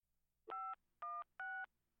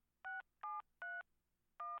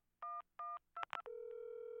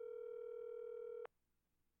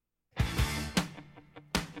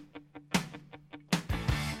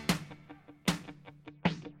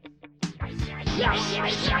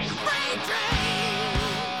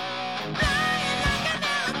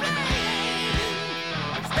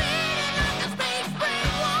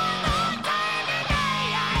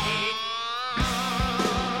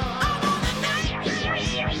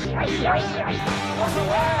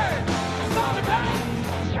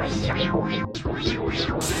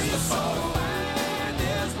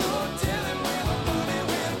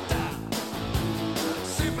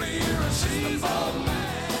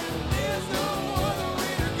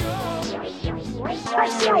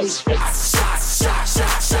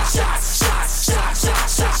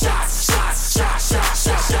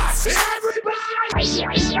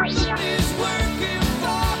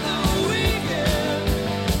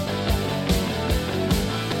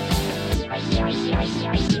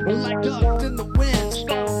Like dust in the wind,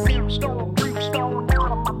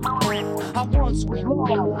 I once was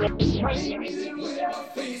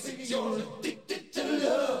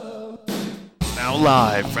Now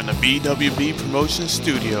live from the BWB Promotion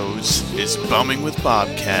Studios is Bumming with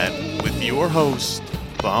Bobcat with your host,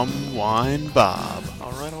 Bumwine Bob.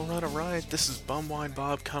 Alright, this is Bumwine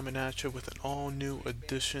Bob coming at you with an all-new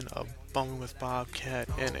edition of Bumming with Bobcat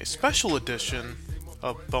and a special edition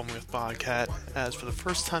of Bumming with Bobcat, as for the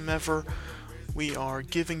first time ever, we are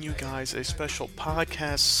giving you guys a special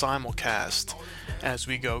podcast simulcast as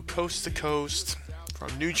we go coast to coast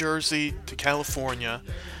from New Jersey to California,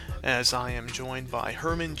 as I am joined by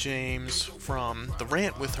Herman James from The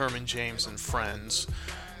Rant with Herman James and Friends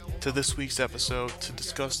to this week's episode to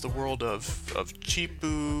discuss the world of cheap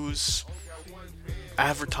booze,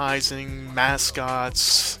 advertising,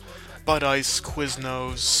 mascots, Bud Ice,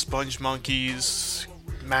 Quiznos, Sponge Monkeys,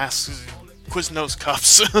 masks, Quiznos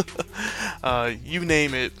cups, you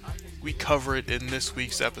name it, we cover it in this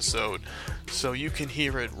week's episode. So you can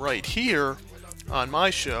hear it right here on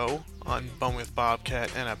my show on Bum with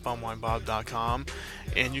Bobcat and at bumwinebob.com,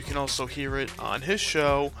 and you can also hear it on his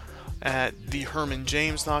show at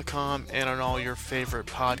thehermanjames.com and on all your favorite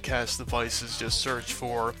podcast devices. Just search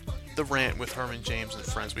for The Rant with Herman James and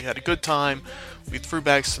Friends. We had a good time. We threw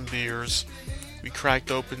back some beers. We cracked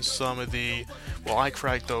open I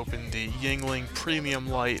cracked open the Yingling Premium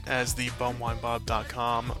Light as the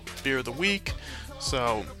bumwinebob.com beer of the week.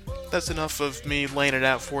 So that's enough of me laying it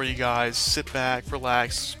out for you guys. Sit back,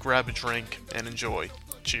 relax, grab a drink, and enjoy.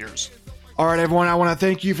 Cheers. All right, everyone, I want to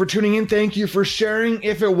thank you for tuning in. Thank you for sharing.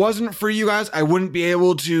 If it wasn't for you guys, I wouldn't be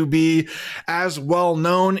able to be as well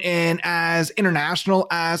known and as international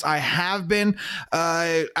as I have been.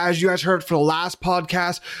 As you guys heard for the last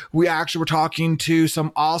podcast, we actually were talking to some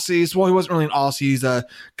Aussies. Well, he wasn't really an Aussie. He's a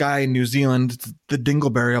guy in New Zealand, the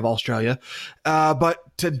Dingleberry of Australia. But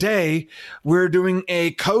today, we're doing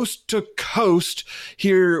a coast to coast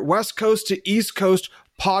here, West Coast to East Coast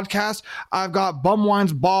podcast. I've got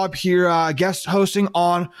Bumwine's Bob here, guest hosting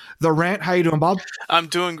on The Rant. How you doing, Bob? I'm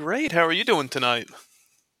doing great. How are you doing tonight?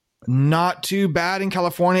 Not too bad in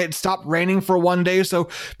California. It stopped raining for one day, so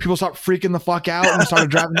people stopped freaking the fuck out and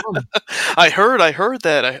started driving home. I heard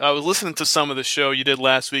that. I was listening to some of the show you did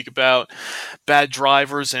last week about bad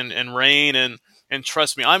drivers and rain, and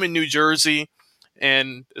trust me, I'm in New Jersey,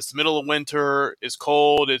 and it's the middle of winter, it's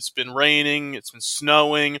cold, it's been raining, it's been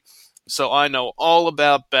snowing. So I know all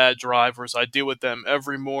about bad drivers. I deal with them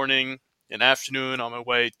every morning and afternoon on my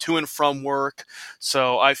way to and from work.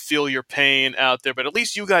 So I feel your pain out there. But at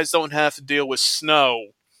least you guys don't have to deal with snow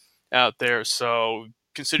out there. So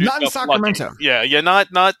consider yourself not in Sacramento. Lucky. Yeah,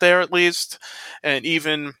 not there at least. And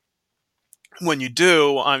even when you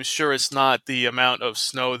do, I'm sure it's not the amount of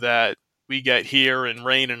snow that we get here, and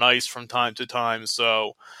rain and ice from time to time.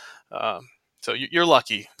 So you're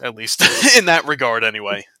lucky, at least in that regard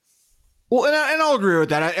anyway. Well, and I'll agree with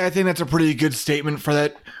that. I think that's a pretty good statement for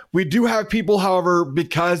that. We do have people, however,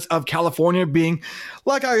 because of California being,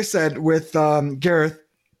 like I said with Gareth,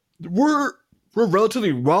 we're a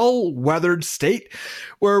relatively well-weathered state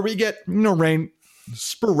where we get rain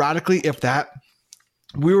sporadically, if that.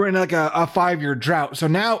 We were in like a 5-year drought. So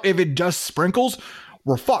now if it just sprinkles,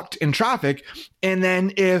 we're fucked in traffic. And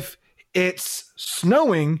then if it's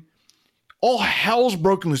snowing, all hell's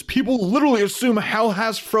broken loose. People literally assume hell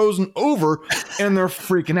has frozen over, and they're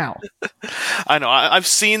freaking out. I know. I've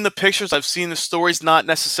seen the pictures. I've seen the stories, not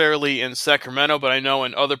necessarily in Sacramento, but I know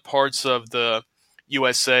in other parts of the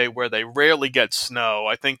USA where they rarely get snow.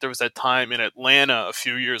 I think there was that time in Atlanta a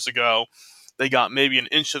few years ago. They got maybe an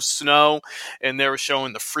inch of snow, and they were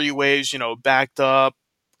showing the freeways, backed up,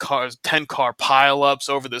 10-car pileups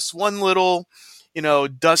over this one little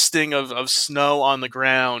dusting of snow on the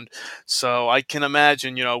ground. So I can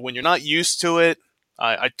imagine, when you're not used to it,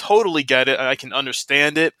 I totally get it. I can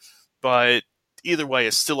understand it. But either way,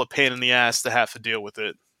 it's still a pain in the ass to have to deal with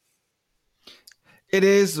it. It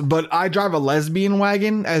is, but I drive a lesbian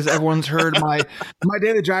wagon, as everyone's heard. My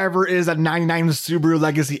daily driver is a 99 Subaru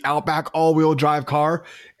Legacy Outback all-wheel drive car,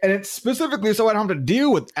 and it's specifically so I don't have to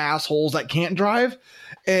deal with assholes that can't drive.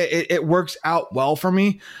 It works out well for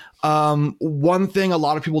me. One thing a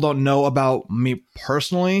lot of people don't know about me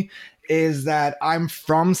personally is that I'm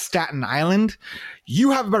from Staten Island.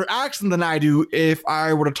 You have a better accent than I do if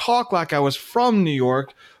I were to talk like I was from New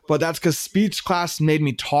York, but that's because speech class made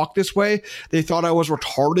me talk this way. They thought I was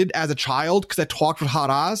retarded as a child because I talked with hot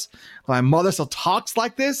Oz. My mother still talks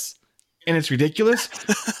like this, and it's ridiculous.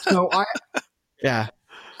 So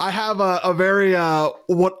I have a very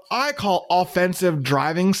what I call offensive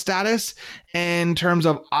driving status in terms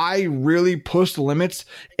of I really push the limits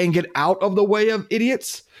and get out of the way of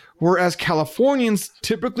idiots, whereas Californians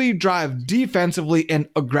typically drive defensively and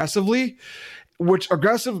aggressively, which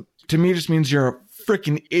aggressive to me just means you're a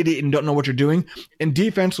freaking idiot and don't know what you're doing, and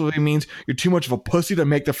defensively means you're too much of a pussy to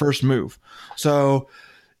make the first move. So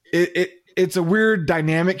it's a weird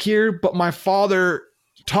dynamic here, but my father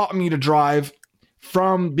taught me to drive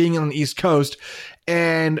from being on the East Coast,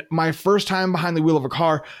 and my first time behind the wheel of a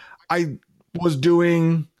car, I was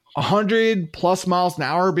doing 100 plus miles an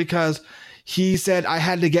hour because he said I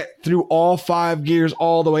had to get through all 5 gears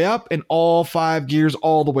all the way up and all 5 gears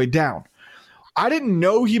all the way down. I didn't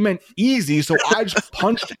know he meant easy, so I just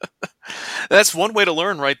punched it. That's one way to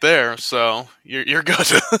learn right there. So you're good.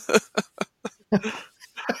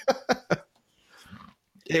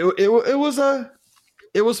 It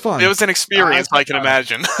was fun. It was an experience, I can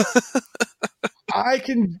imagine. I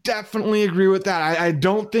can definitely agree with that. I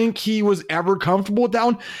don't think he was ever comfortable with that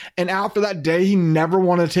one. And after that day, he never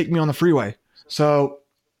wanted to take me on the freeway. So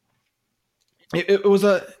it was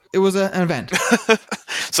an event.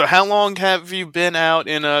 So how long have you been out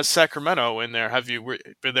in Sacramento in there? Have you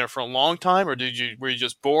been there for a long time, or were you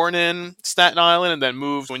just born in Staten Island and then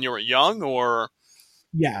moved when you were young, or?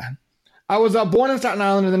 Yeah. I was born in Staten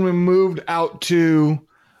Island, and then we moved out to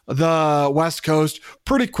the West Coast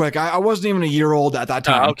pretty quick. I wasn't even a year old at that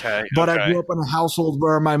time. But I grew up in a household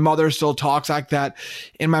where my mother still talks like that,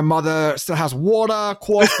 and my mother still has water,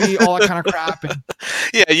 coffee, all that kind of crap. And,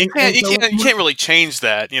 yeah, you can't really change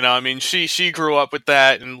that. You know, I mean, she grew up with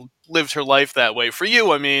that and lived her life that way. For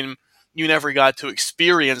you, I mean, you never got to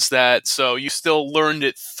experience that, so you still learned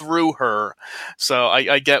it through her. So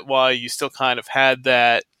I get why you still kind of had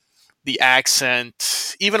that, the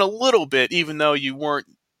accent, even a little bit, even though you weren't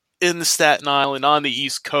in the Staten Island on the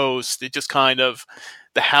East Coast. It just kind of,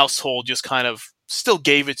 the household just kind of still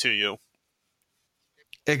gave it to you.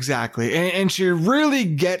 Exactly. And she really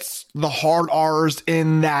gets the hard R's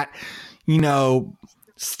in that, you know,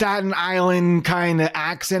 Staten Island kind of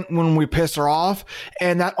accent when we piss her off.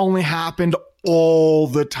 And that only happened all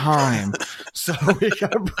the time. So we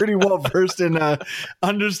got pretty well versed in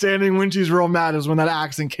understanding when she's real mad is when that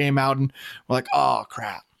accent came out, and we're like, oh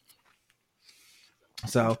crap.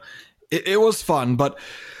 So it was fun. But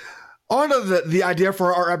on to the idea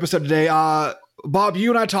for our episode today. Bob, you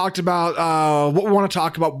and I talked about what we want to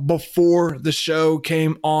talk about before the show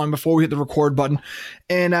came on, before we hit the record button.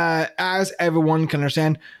 And as everyone can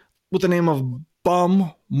understand, with the name of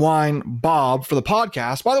Bum Wine Bob for the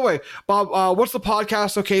podcast. By the way, Bob, what's the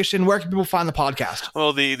podcast location? Where can people find the podcast?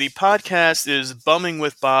 Well, the podcast is Bumming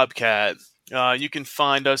with Bobcat. You can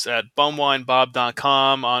find us at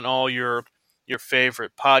bumwinebob.com on all your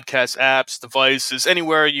favorite podcast apps, devices,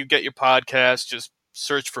 anywhere you get your podcast. Just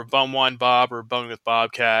search for Bum Wine Bob or Bumming with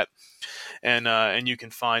Bobcat, and you can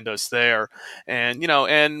find us there. And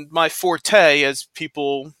and my forte, as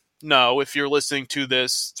people know, if you're listening to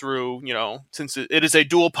this through, since it is a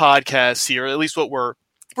dual podcast here, at least what we're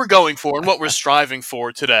going for and what we're striving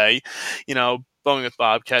for today, Bumming with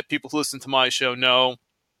Bobcat. People who listen to my show know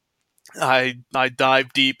I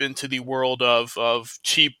dive deep into the world of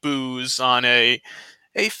cheap booze on a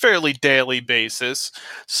fairly daily basis.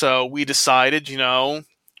 So we decided,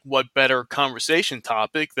 what better conversation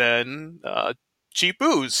topic than cheap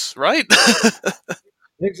booze, right?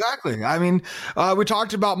 Exactly. I mean, we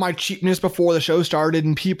talked about my cheapness before the show started,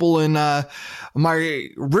 and people in my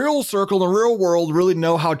real circle, the real world, really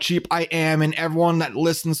know how cheap I am, and everyone that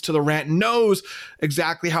listens to the rant knows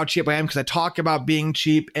exactly how cheap I am because I talk about being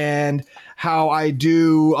cheap and how I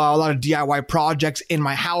do a lot of DIY projects in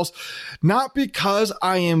my house, not because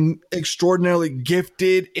I am extraordinarily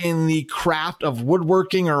gifted in the craft of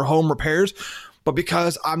woodworking or home repairs, but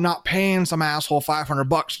because I'm not paying some asshole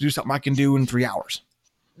 $500 to do something I can do in 3 hours.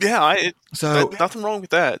 Yeah, nothing wrong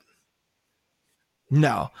with that.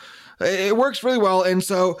 No, it works really well, and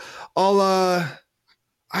so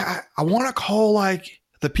I want to call like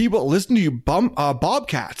the people that listen to you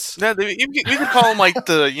bobcats. Yeah, we could call them like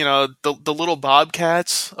the little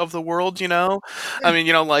bobcats of the world. I mean,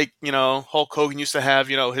 Hulk Hogan used to have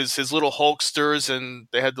his little Hulksters, and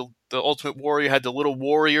they had the Ultimate Warrior had the little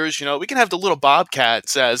Warriors. We can have the little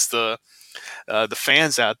bobcats as the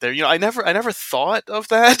fans out there. I never thought of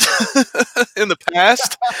that in the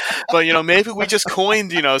past, but maybe we just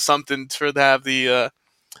coined something for to have the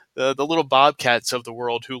little bobcats of the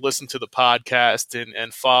world who listen to the podcast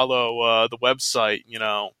and follow the website.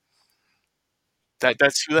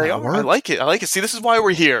 That's who they That are. I works. like it. I like it. See, this is why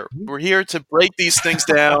we're here. We're here to break these things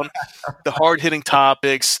down, the hard hitting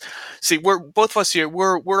topics. See, we're both of us here.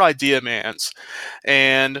 We're idea mans,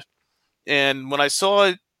 and when I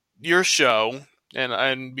saw your show,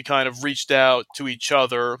 and we kind of reached out to each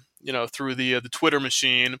other, through the Twitter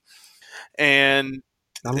machine, and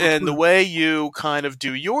I love and the Twitter. way you kind of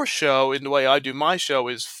do your show and the way I do my show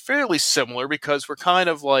is fairly similar because we're kind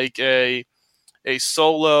of like a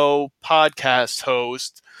solo podcast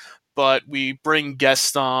host, but we bring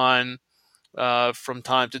guests on from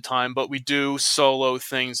time to time, but we do solo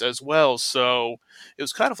things as well. So it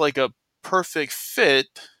was kind of like a perfect fit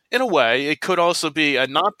in a way. It could also be a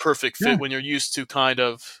not perfect Yeah. fit when you're used to kind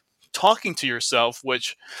of talking to yourself,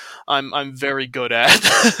 which I'm very good at.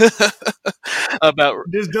 About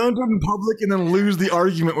Just don't do it in public and then lose the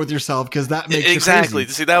argument with yourself because that makes exactly. you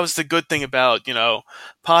crazy. See, that was the good thing about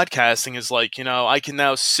podcasting is like I can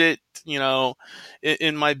now sit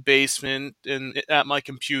in my basement and at my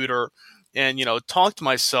computer and talk to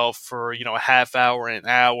myself for a half hour, an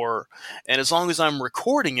hour, and as long as I'm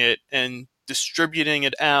recording it and distributing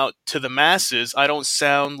it out to the masses, I don't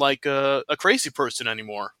sound like a crazy person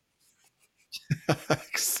anymore.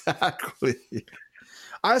 Exactly.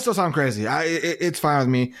 I still sound crazy. It's fine with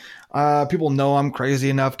me. People know I'm crazy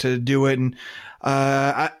enough to do it, and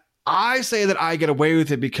I say that I get away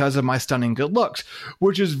with it because of my stunning good looks,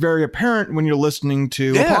 which is very apparent when you're listening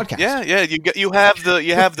to a podcast. Yeah. You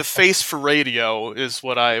have the face for radio is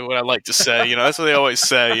what I like to say. That's what they always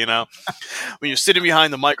say. When you're sitting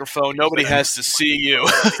behind the microphone, nobody has to see you.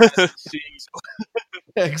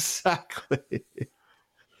 Exactly.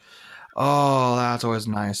 Oh, that's always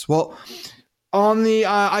nice. Well, on the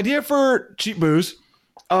idea for cheap booze,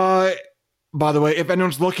 by the way, if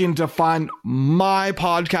anyone's looking to find my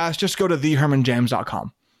podcast, just go to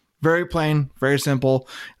thehermanjames.com. Very plain, very simple.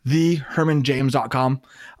 Thehermanjames.com.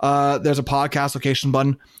 There's a podcast location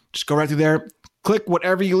button. Just go right through there. Click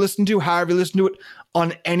whatever you listen to, however you listen to it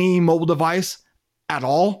on any mobile device at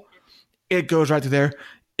all. It goes right through there.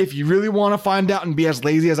 If you really want to find out and be as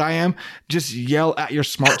lazy as I am, just yell at your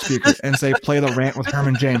smart speaker and say, play the rant with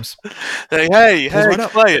Herman James. Hey, right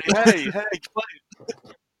play it. Hey, play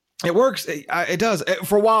it. It works. It does.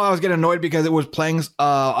 For a while, I was getting annoyed because it was playing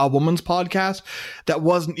a woman's podcast that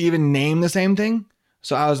wasn't even named the same thing.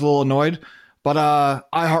 So I was a little annoyed. But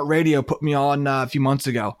iHeartRadio put me on a few months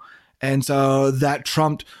ago. And so that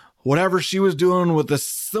trumped whatever she was doing with a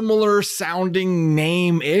similar sounding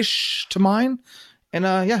name-ish to mine.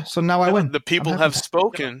 And so now I win. The people have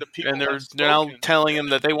spoken, and they're now telling him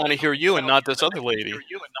that they want to hear you and not this other lady.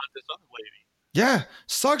 Yeah,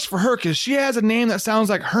 sucks for her because she has a name that sounds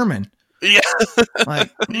like Herman. Yeah. Like,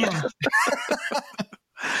 that's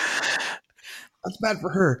bad for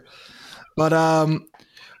her. But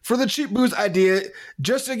for the cheap booze idea,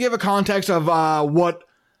 just to give a context of what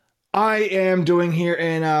I am doing here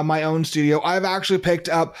in my own studio, I've actually picked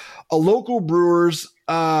up a local brewer's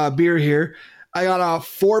beer here. I got a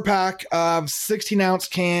 4-pack of 16-ounce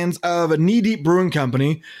cans of a Knee Deep Brewing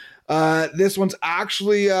Company. This one's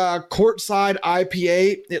actually a courtside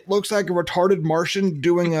IPA. It looks like a retarded Martian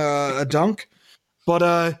doing a dunk,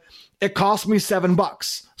 but it cost me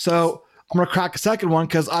 $7. So I'm gonna crack a second one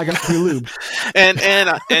because I got pre-lubed.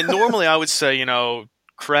 and normally I would say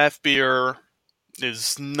craft beer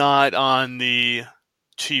is not on the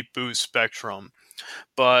cheap booze spectrum.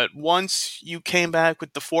 But once you came back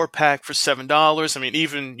with the 4-pack for $7, I mean,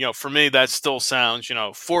 even for me, that still sounds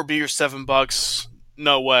 4 beers, $7,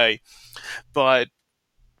 no way. But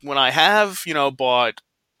when I have bought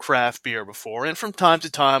craft beer before, and from time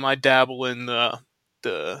to time I dabble in the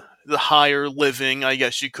higher living, I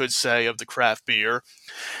guess you could say, of the craft beer.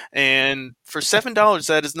 And for $7,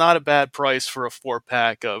 that is not a bad price for a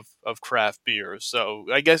 4-pack of craft beer. So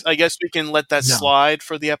I guess we can let that slide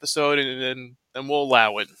for the episode, and we'll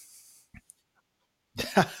allow it.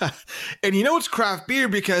 And it's craft beer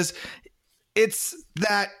because it's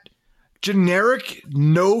that generic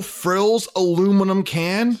no frills aluminum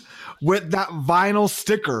can with that vinyl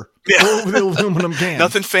sticker over the aluminum can.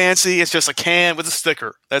 Nothing fancy. It's just a can with a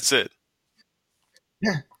sticker. That's it.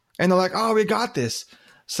 Yeah. And they're like, oh, we got this.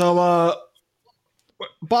 So,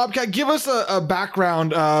 Bobcat, give us a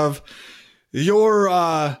background of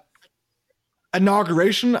your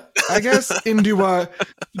inauguration, I guess, into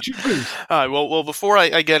cheap booze. All right. Well. Before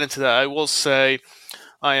I get into that, I will say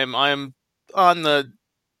I am on the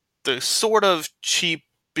sort of cheap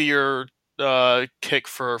beer kick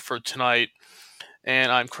for tonight,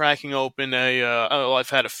 and I'm cracking open oh, I've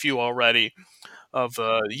had a few already of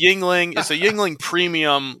Yingling. It's a Yingling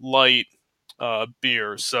Premium Light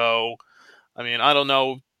beer. So I mean, I don't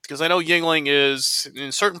know because I know Yingling is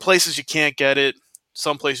in certain places you can't get it,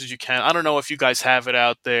 some places you can. I don't know if you guys have it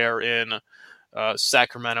out there in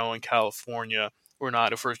Sacramento and California or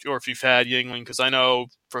not, or if you've had Yingling, because I know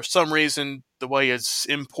for some reason the way it's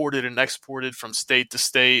imported and exported from state to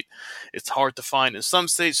state, it's hard to find in some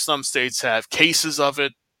states. Some states have cases of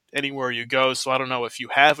it anywhere you go, so I don't know if you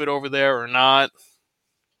have it over there or not.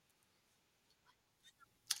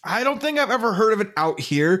 I don't think I've ever heard of it out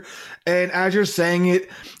here. And as you're saying it,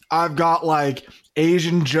 I've got like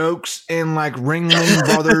Asian jokes and like Ringling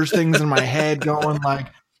Brothers things in my head going like,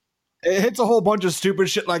 it hits a whole bunch of stupid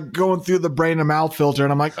shit like going through the brain and mouth filter.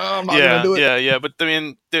 And I'm like, oh, I'm not going to do it. Yeah. But I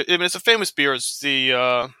mean, it's a famous beer. It's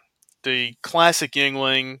the classic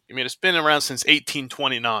Yingling. I mean, it's been around since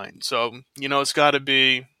 1829. So, it's got to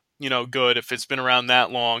be, good if it's been around that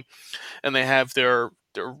long. And they have their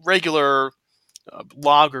regular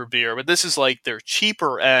lager beer, but this is like their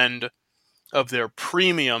cheaper end of their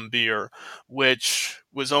premium beer, which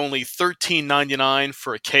was only $13.99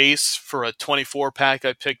 for a case for a 24 pack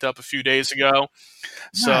I picked up a few days ago.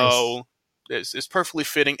 Nice. So it's perfectly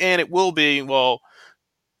fitting, and it will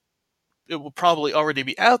probably already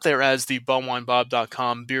be out there as the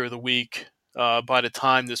bumwinebob.com beer of the week by the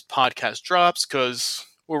time this podcast drops, because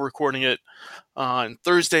we're recording it on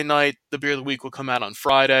Thursday night. The beer of the week will come out on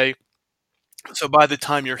Friday. So by the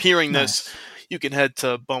time you're hearing this, you can head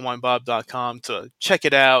to bumwinebob.com to check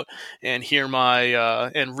it out and hear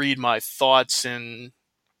and read my thoughts and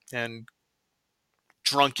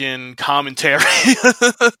drunken commentary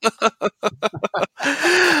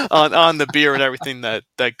on the beer and everything that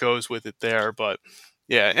goes with it there. But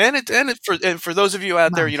yeah, and for those of you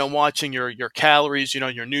out there, watching your calories,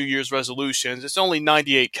 your New Year's resolutions, it's only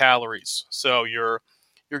 98 calories, so you're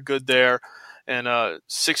good there. And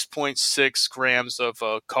 6.6 grams of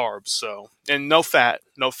carbs. So, and no fat.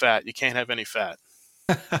 You can't have any fat.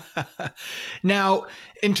 Now,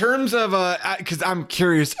 in terms of because I'm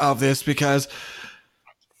curious of this, because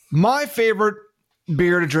my favorite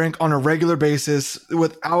beer to drink on a regular basis,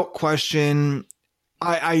 without question,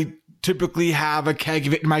 I typically have a keg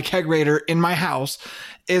of it. My kegerator in my house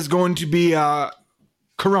is going to be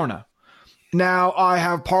Corona. Now, I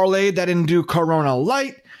have parlayed that into Corona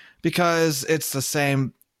Light, because it's the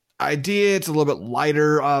same idea. It's a little bit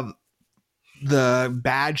lighter of the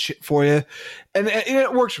bad shit for you. And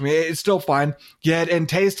it works for me. It's still fine. Yet in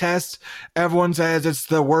taste tests, everyone says it's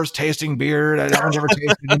the worst tasting beer that anyone's ever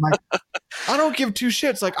tasted. I'm like, I don't give two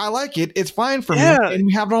shits. Like, I like it. It's fine for me. And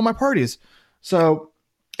we have it on my parties. So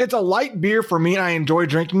it's a light beer for me. I enjoy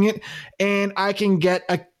drinking it. And I can get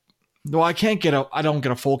I don't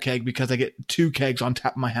get a full keg because I get 2 kegs on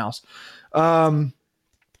tap in my house.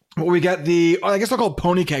 We got I guess they're called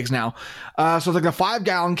pony kegs now. So it's like the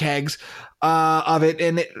 5-gallon kegs of it,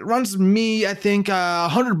 and it runs me, I think,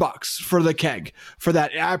 $100 for the keg for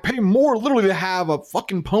that. I pay more literally to have a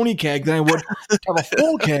fucking pony keg than I would to have a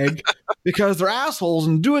full keg, because they're assholes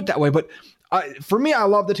and do it that way. But for me, I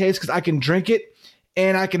love the taste because I can drink it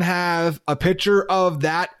and I can have a picture of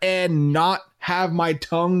that and not have my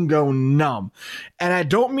tongue go numb. And I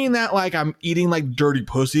don't mean that like I'm eating like dirty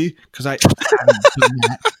pussy, because I haven't done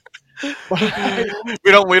that.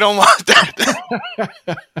 we don't want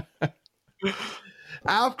that.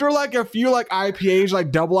 After like a few like IPAs, like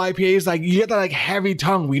double IPAs, like you get that like heavy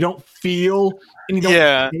tongue. We don't feel and you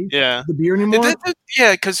don't taste the beer anymore.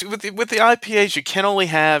 Because with the IPAs, you can only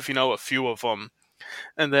have a few of them,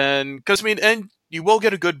 and then and you will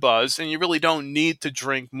get a good buzz, and you really don't need to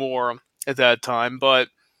drink more at that time. But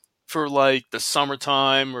for like the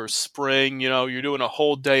summertime or spring, you're doing a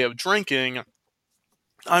whole day of drinking.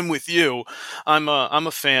 I'm with you. I'm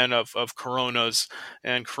a fan of Coronas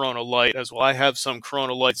and Corona Light as well. I have some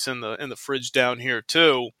Corona Lights in the fridge down here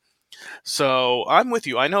too. So I'm with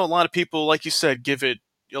you. I know a lot of people, like you said, give it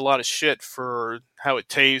a lot of shit for how it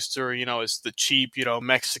tastes, or it's the cheap,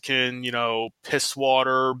 Mexican, piss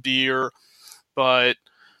water beer. But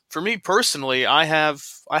for me personally, I have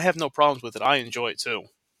no problems with it. I enjoy it too.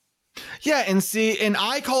 Yeah, and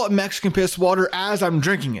I call it Mexican piss water as I'm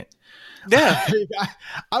drinking it. Yeah.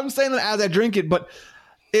 I'm saying that as I drink it, but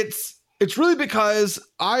it's It's really because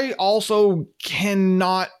I also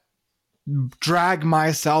cannot drag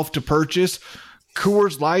myself to purchase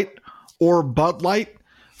Coors Light or Bud Light.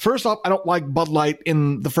 First off, I don't like Bud Light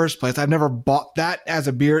in the first place. I've never bought that as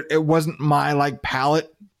a beer. It wasn't my like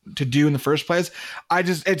palate to do in the first place.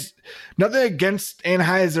 It's nothing against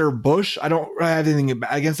Anheuser-Busch. I don't have anything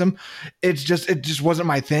against them. It just wasn't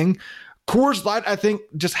my thing. Coors Light, I think,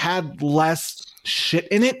 just had less shit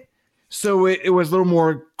in it. So it was a little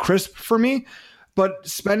more crisp for me. But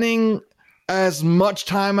spending as much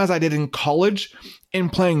time as I did in college in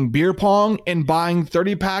playing beer pong and buying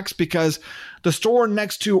 30 packs because the store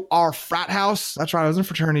next to our frat house, that's right, I was in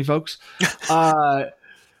fraternity, folks,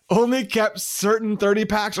 only kept certain 30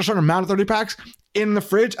 packs or certain amount of 30 packs in the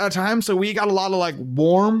fridge at a time. So we got a lot of like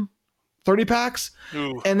warm 30 packs.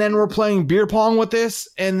 Ooh. And then we're playing beer pong with this.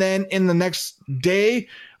 And then in the next day,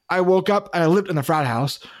 I woke up and I lived in the frat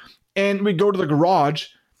house and we go to the garage.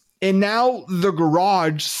 And now the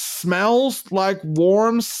garage smells like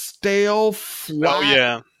warm, stale,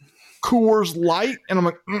 flat Coors Light. And I'm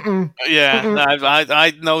like, Yeah,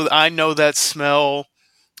 I know that smell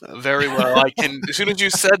very well. I can, as soon as you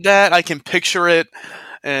said that, I can picture it.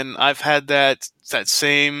 And I've had that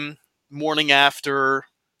same morning after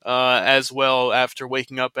as well, after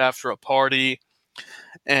waking up after a party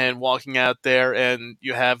and walking out there, and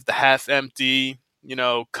you have the half empty,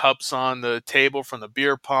 cups on the table from the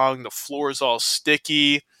beer pong. The floor is all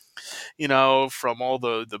sticky, from all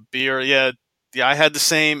the beer. Yeah, I had the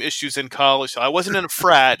same issues in college. I wasn't in a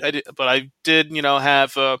frat, but I did,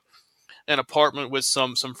 have an apartment with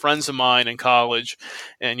some friends of mine in college,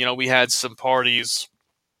 and we had some parties.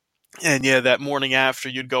 And yeah, that morning after,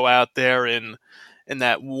 you'd go out there and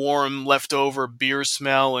that warm leftover beer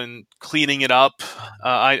smell and cleaning it up.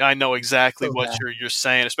 I know exactly what you're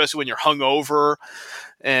saying, especially when you're hungover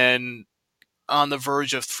and on the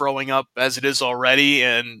verge of throwing up as it is already.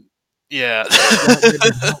 And yeah,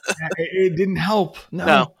 it didn't help.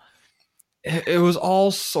 No. It was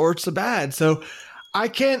all sorts of bad. So I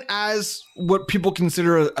can't, as what people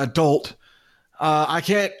consider an adult, I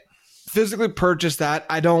can't physically purchase that.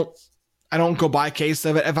 I don't go buy a case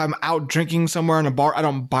of it. If I'm out drinking somewhere in a bar, I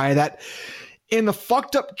don't buy that. And the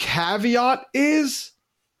fucked up caveat is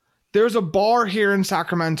there's a bar here in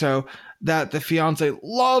Sacramento that the fiance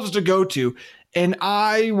loves to go to. And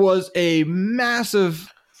I was a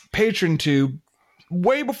massive patron to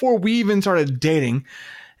way before we even started dating.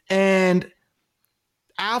 And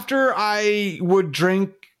after I would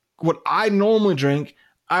drink what I normally drink,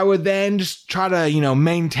 I would then just try to,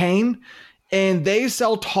 maintain. And they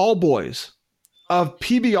sell tall boys of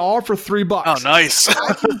PBR for $3. Oh, nice.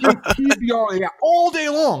 I can drink PBR all day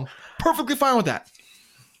long. Perfectly fine with that.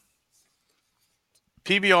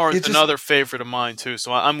 PBR is another favorite of mine, too.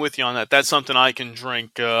 So I'm with you on that. That's something I can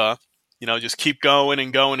drink, just keep going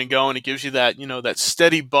and going and going. It gives you that, that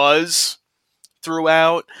steady buzz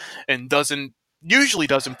throughout and usually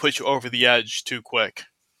doesn't put you over the edge too quick.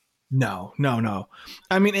 No.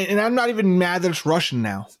 I mean, and I'm not even mad that it's Russian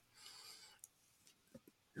now.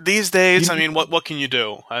 These days, what can you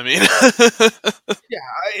do? I mean, yeah,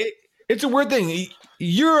 it's a weird thing.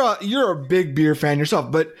 You're a big beer fan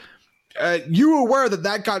yourself, but you were aware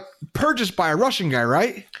that got purchased by a Russian guy,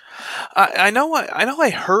 right? I know. I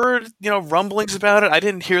heard rumblings about it. I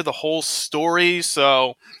didn't hear the whole story,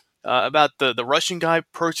 so about the Russian guy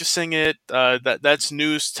purchasing it, that's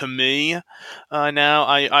news to me. Now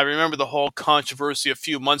I remember the whole controversy a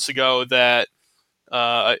few months ago that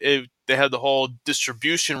they had the whole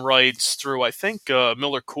distribution rights through, I think,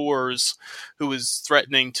 Miller Coors, who was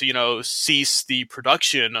threatening to, cease the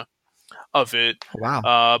production of it.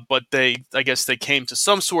 Wow. But I guess they came to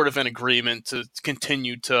some sort of an agreement to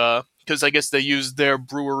continue to, because I guess they use their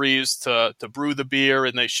breweries to brew the beer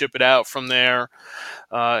and they ship it out from there.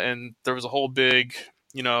 And there was a whole big,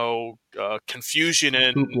 confusion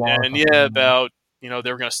about, they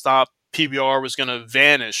were going to stop. PBR was going to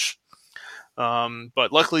vanish.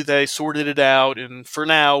 But luckily they sorted it out, and for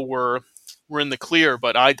now we're in the clear.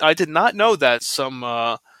 But I did not know that some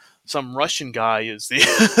Russian guy is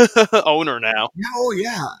the owner now. Oh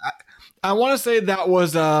yeah, I want to say that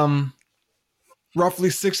was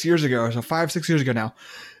roughly 6 years ago, so 5-6 years ago now,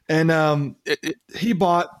 and they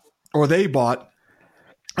bought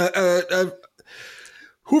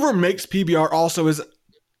whoever makes PBR also is,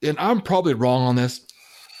 and I'm probably wrong on this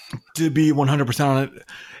to be 100% on it.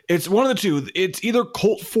 It's one of the two. It's either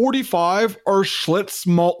Colt 45 or Schlitz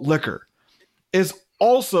malt liquor. It's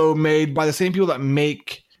also made by the same people that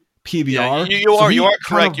make PBR. Yeah, you are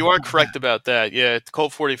correct. You are correct about that. Yeah,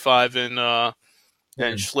 Colt 45 and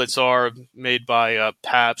Schlitz are made by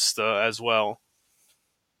Pabst as well.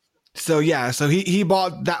 So yeah, so he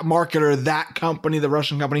bought that market, or that company, the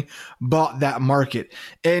Russian company bought that market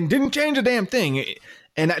and didn't change a damn thing.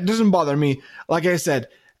 And that doesn't bother me. Like I said,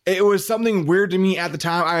 it was something weird to me at the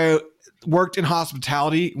time. I worked in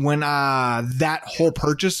hospitality when that whole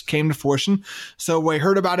purchase came to fruition. So I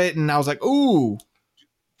heard about it and I was like, ooh,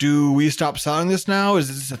 do we stop selling this now? Is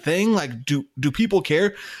this a thing? Like, do people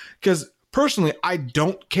care? Because personally, I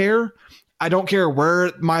don't care. I don't care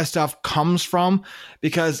where my stuff comes from,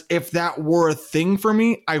 because if that were a thing for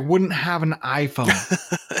me, I wouldn't have an iPhone.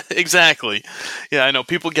 Exactly. Yeah, I know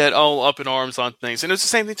people get all up in arms on things, and it's the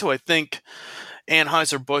same thing too. I think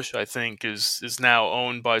Anheuser-Busch, I think, is now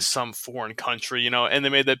owned by some foreign country, and they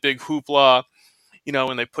made that big hoopla,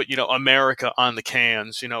 when they put, America on the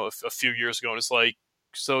cans, a few years ago, and it's like,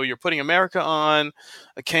 so you're putting America on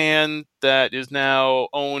a can that is now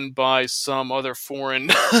owned by some other foreign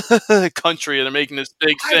country, and they're making this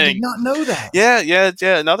big I did thing. not know that.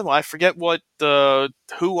 Yeah. Another one. I forget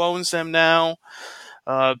who owns them now.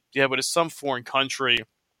 Yeah, but it's some foreign country.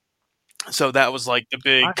 So that was like the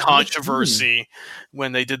big controversy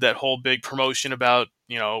when they did that whole big promotion about,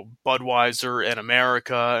 Budweiser and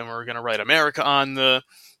America, and we're going to write America on the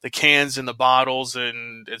cans and the bottles,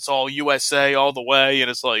 and it's all USA all the way.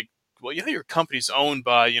 And it's like, well, yeah, your company's owned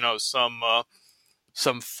by,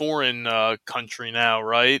 some foreign country now,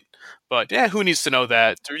 right? But yeah, who needs to know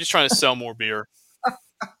that? They're just trying to sell more beer.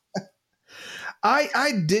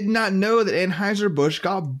 I did not know that Anheuser-Busch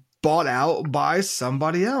got bought out by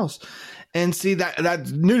somebody else. And see,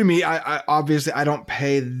 that's new to me. I obviously I don't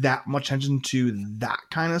pay that much attention to that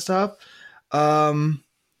kind of stuff.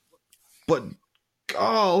 But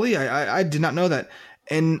golly, I did not know that.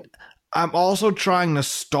 And I'm also trying to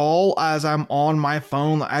stall as I'm on my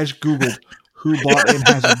phone. I just Googled who bought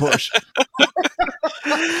Anheuser-Busch.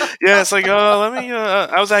 Yeah, it's like, let me.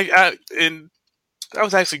 I was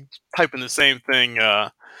actually typing the same thing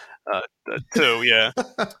too. Yeah.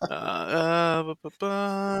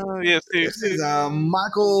 Yeah. This is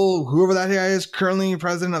Michael, whoever that guy is, currently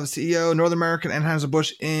president of the CEO, North American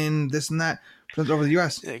Anheuser-Busch in this and that, over the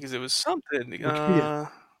U.S. Yeah, because it was something.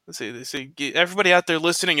 Let's see. They say everybody out there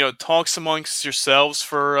listening, talks amongst yourselves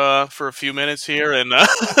for a few minutes here, and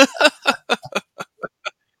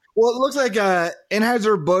well, it looks like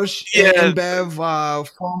Anheuser-Busch and InBev,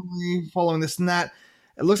 formerly following this and that.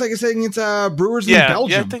 It looks like it's saying it's brewers in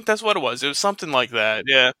Belgium. Yeah, I think that's what it was. It was something like that.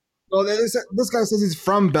 Yeah. Well, this guy says he's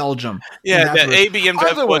from Belgium. Yeah, AB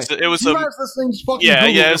InBev was. It was a.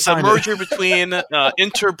 It's a merger between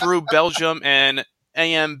Interbrew Belgium and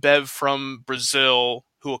AM Bev from Brazil,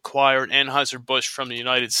 who acquired Anheuser-Busch from the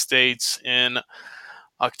United States in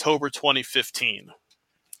October 2015.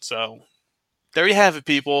 So there you have it,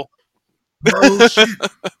 people. Oh, shit.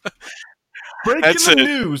 Breaking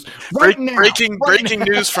news right now. Breaking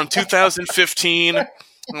news from 2015.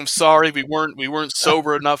 I'm sorry we weren't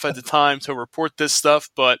sober enough at the time to report this stuff,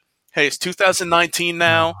 but hey, it's 2019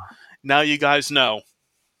 now. Now you guys know.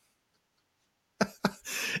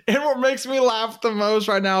 And what makes me laugh the most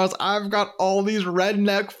right now is I've got all these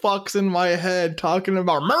redneck fucks in my head talking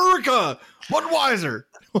about America, Budweiser.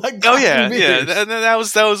 Like, oh yeah. That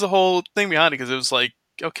was the whole thing behind it, because it was like,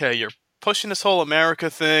 okay, you're pushing this whole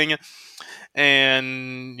America thing,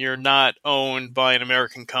 and you're not owned by an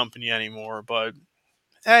American company anymore. But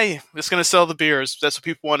hey, it's going to sell the beers. That's what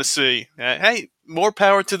people want to see. Hey, more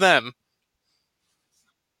power to them.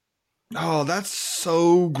 Oh, that's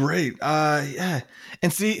so great. Yeah.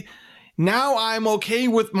 And see, now I'm okay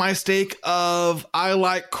with my stake of I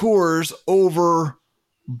like Coors over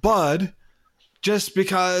Bud, just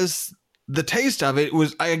because the taste of it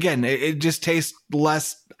was, again, it just tastes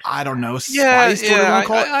less, I don't know, spiced. Yeah.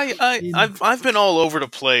 I've been all over the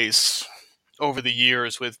place over the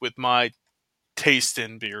years with my taste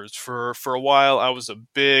in beers. For a while, I was a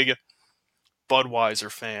big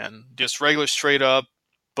Budweiser fan, just regular straight up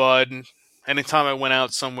Bud. Anytime I went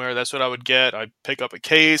out somewhere, that's what I would get. I'd pick up a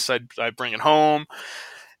case, I'd bring it home,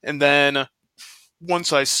 and then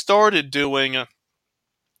once I started doing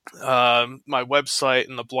my website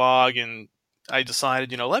and the blog, and I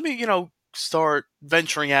decided, let me, start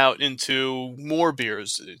venturing out into more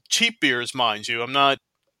beers, cheap beers, mind you. I'm not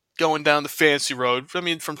going down the fancy road. I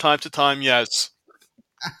mean, from time to time, yes,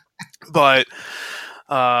 but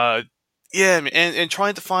yeah, and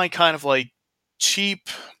trying to find kind of like cheap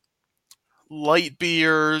light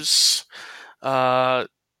beers, and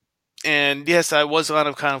yes, I was on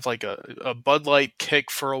a kind of like a Bud Light kick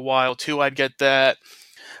for a while too. I'd get that,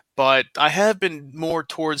 but I have been more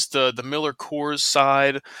towards the Miller Coors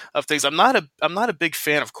side of things. I'm not a big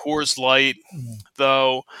fan of Coors Light,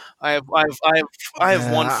 though. I have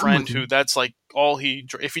one friend who that's like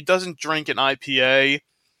if he doesn't drink an IPA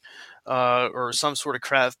or some sort of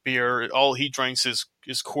craft beer, all he drinks is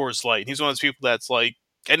Coors Light. He's one of those people that's like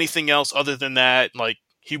anything else other than that, like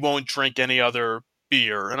he won't drink any other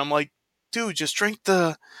beer. And I'm like, dude, just drink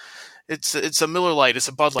the. It's a Miller Lite. It's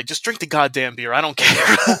a Bud Light. Just drink the goddamn beer. I don't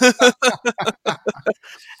care.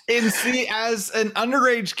 And see, as an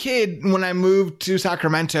underage kid, when I moved to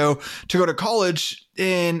Sacramento to go to college,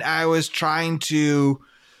 and I was trying to,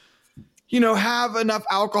 have enough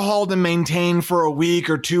alcohol to maintain for a week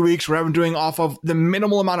or 2 weeks, whatever I'm doing, off of the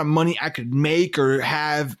minimal amount of money I could make or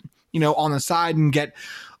have, on the side, and get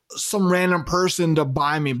some random person to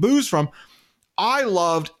buy me booze from. I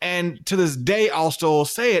loved, and to this day, I'll still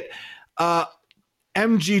say it,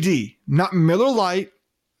 MGD, not Miller Lite,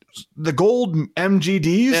 the gold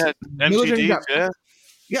MGDs. Yeah, MGDs, yeah.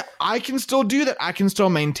 Yeah, I can still do that. I can still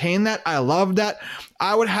maintain that. I love that.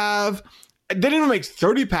 I would have, they didn't even make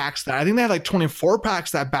 30 packs that. I think they had like 24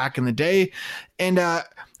 packs that back in the day. And I'd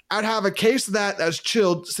have a case of that that's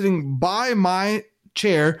chilled sitting by my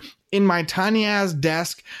chair in my tiny ass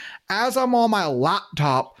desk as I'm on my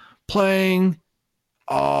laptop playing,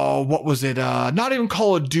 what was it? Not even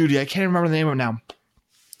Call of Duty. I can't remember the name of it now.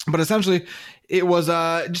 But essentially, it was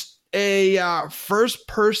just a first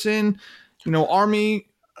person, army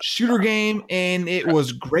shooter game, and it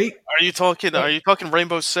was great. Are you talking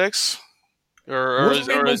Rainbow Six?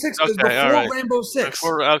 Rainbow Six? Okay, before all right. Rainbow Six.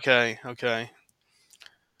 Okay.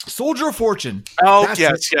 Soldier of Fortune. Oh,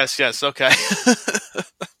 That's yes. Okay.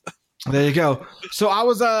 There you go. So I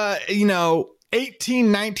was 18,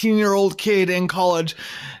 19-year-old kid in college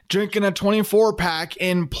drinking a 24 pack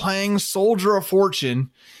and playing Soldier of Fortune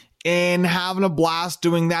and having a blast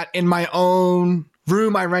doing that in my own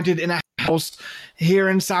room I rented in a house here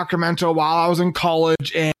in Sacramento while I was in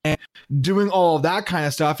college, and doing all of that kind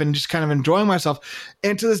of stuff and just kind of enjoying myself.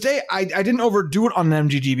 And to this day, I didn't overdo it on an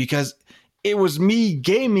MGD because it was me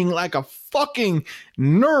gaming like a fucking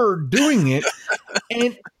nerd doing it.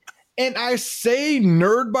 And I say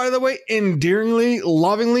nerd, by the way, endearingly,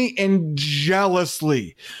 lovingly, and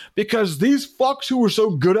jealously, because these fucks who are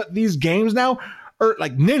so good at these games now are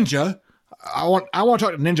like Ninja. I want to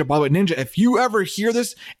talk to Ninja, by the way. Ninja, if you ever hear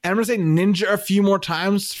this, and I'm going to say Ninja a few more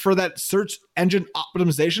times for that search engine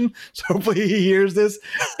optimization, so hopefully he hears this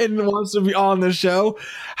and wants to be on the show.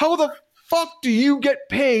 How the fuck do you get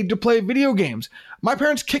paid to play video games? My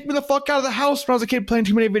parents kicked me the fuck out of the house when I was a kid playing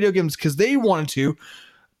too many video games because they wanted to.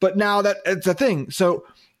 But now that it's a thing. So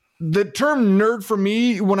the term nerd for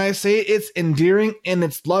me, when I say it's endearing and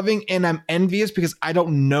it's loving, and I'm envious because I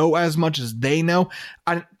don't know as much as they know.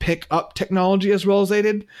 I didn't pick up technology as well as they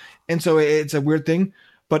did. And so it's a weird thing.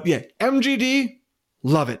 But yeah, MGD,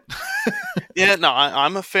 love it. Yeah, no,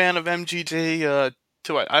 I'm a fan of MGD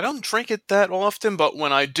too. I don't drink it that often, but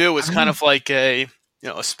when I do, it's kind of like a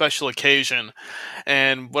special occasion.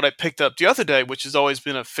 And what I picked up the other day, which has always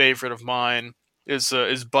been a favorite of mine, is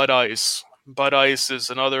Bud Ice. Bud Ice is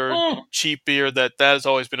another cheap beer that has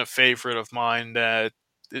always been a favorite of mine. That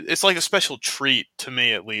it's like a special treat to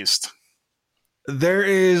me, at least. There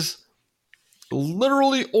is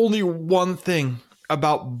literally only one thing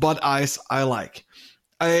about Bud Ice I like.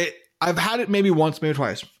 I've had it maybe once, maybe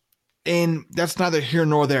twice, and that's neither here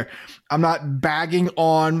nor there. I'm not bagging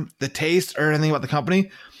on the taste or anything about the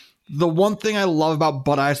company. The one thing I love about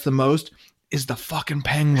Bud Ice the most is the fucking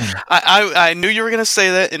penguin. I knew you were going to say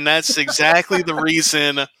that, and that's exactly the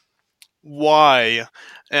reason why.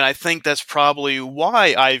 And I think that's probably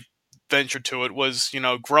why I ventured to it was,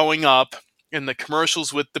 growing up in the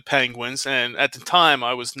commercials with the penguins. And at the time,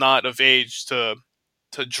 I was not of age to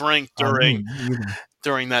drink during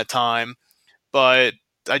that time. But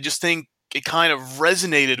I just think it kind of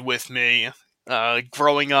resonated with me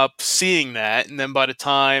growing up seeing that. And then by the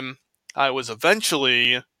time I was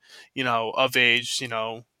eventually of age,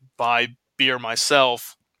 buy beer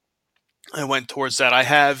myself, I went towards that. I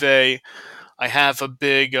have a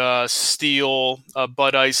big steel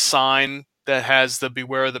Bud Ice sign that has the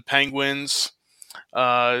 "Beware of the Penguins"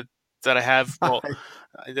 that I have. Well,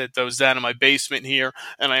 that was down in my basement here,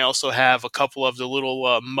 and I also have a couple of the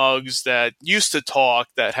little mugs that used to talk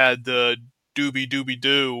that had the "Doobie Doobie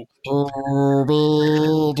Doo."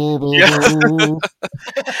 Yeah.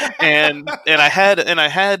 and I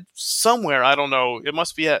had somewhere, I don't know, it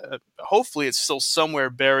must be hopefully it's still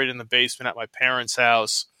somewhere buried in the basement at my parents'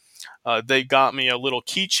 house. They got me a little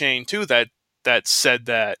keychain too that said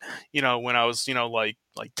that, when I was, like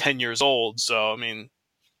 10 years old. So I mean,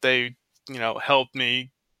 they helped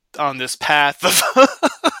me on this path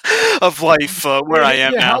of life where I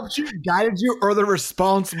am It now. helped you, guided you, or they're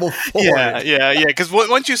responsible for Yeah, it. yeah. Because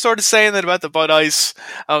once you started saying that about the Bud Ice,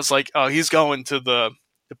 I was like, oh, he's going to the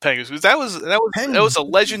Penguins, because that was Penguins. a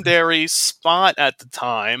legendary spot at the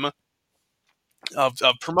time of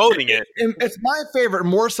promoting it. It's my favorite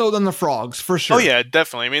more so than the Frogs, for Oh sure. yeah,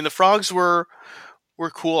 definitely. I mean, the Frogs were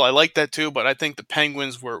cool. I like that too, but I think the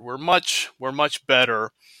Penguins were much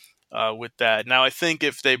better with that. Now, I think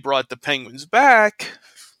if they brought the Penguins back,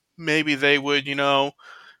 maybe they would,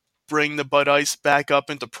 bring the Bud Ice back up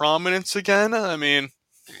into prominence again. I mean,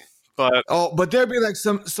 but Oh, but there'd be like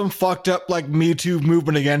some fucked up like Me Too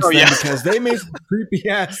movement oh against them yeah, because they made some creepy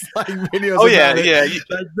ass like videos oh yeah, about it. yeah,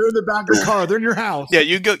 Like they're in the back of the car, they're in your house. yeah.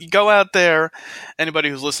 You go out there. Anybody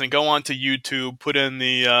who's listening, go onto YouTube, put in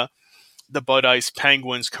the Bud Ice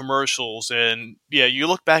Penguins commercials, and yeah, you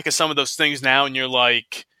look back at some of those things now, and you're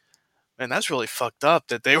like, man, that's really fucked up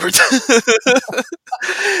that they were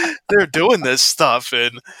they're doing this stuff,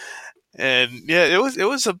 and yeah, it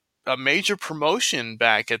was a major promotion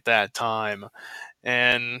back at that time,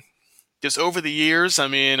 and just over the years, I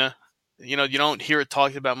mean, you don't hear it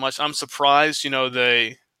talked about much. I'm surprised,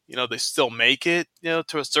 they still make it,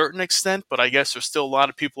 to a certain extent, but I guess there's still a lot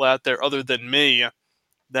of people out there other than me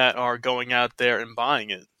that are going out there and buying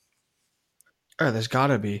it. Oh, there's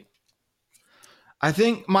gotta be. I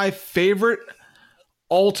think my favorite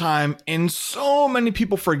all time, and so many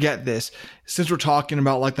people forget this since we're talking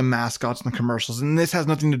about like the mascots and the commercials, and this has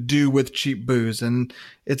nothing to do with cheap booze, and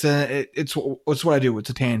it's what I do. It's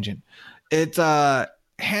a tangent. It's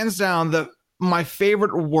hands down my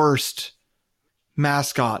favorite worst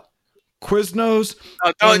mascot, Quiznos,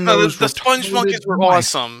 No, and no, those the Sponge retarded Monkeys were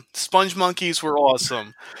mice. awesome. Sponge Monkeys were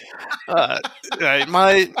awesome. Uh, right,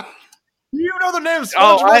 my You know the name oh,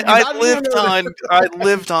 Sponge Monkeys. I didn't even know that. I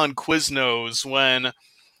lived on Quiznos when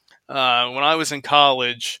I was in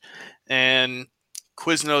college, and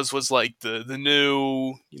Quiznos was like the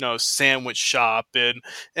new sandwich shop,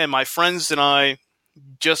 and my friends and I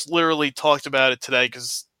just literally talked about it today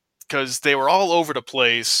because they were all over the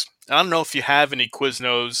place. I don't know if you have any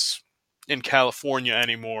Quiznos in California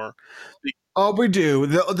anymore. Oh, we do.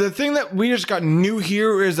 The thing that we just got new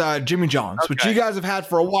here is Jimmy John's, which you Okay. guys have had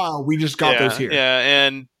for a while. We just got those Yeah, here. yeah,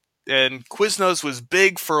 and Quiznos was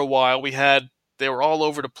big for a while. They were all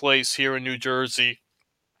over the place here in New Jersey,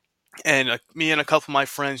 and me and a couple of my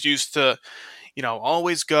friends used to,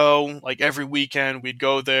 always go. Like every weekend, we'd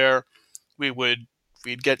go there. We would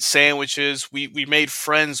we'd get sandwiches. We made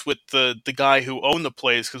friends with the guy who owned the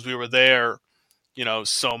place because we were there,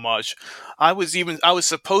 so much. I was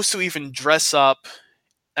supposed to even dress up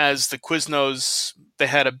as the Quiznos. They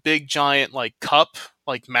had a big giant like cup,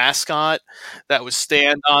 like mascot that would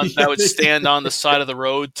stand on the side of the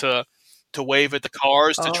road to wave at the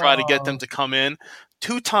cars to try to get them Oh, to come in.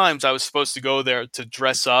 Two times I was supposed to go there to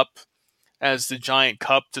dress up as the giant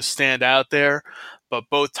cup to stand out there, but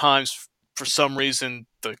both times for some reason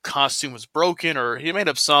the costume was broken or he made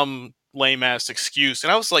up some lame ass excuse,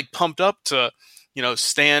 and I was like pumped up to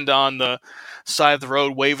stand on the side of the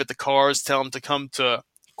road, wave at the cars, tell them to come to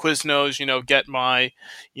Quiznos, get my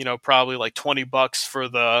probably like $20 for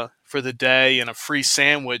the day and a free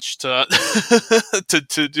sandwich to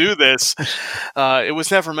to do this. It was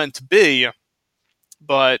never meant to be,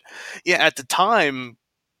 but yeah, at the time,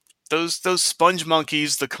 those sponge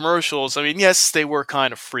monkeys, the commercials. I mean, yes, they were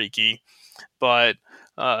kind of freaky, but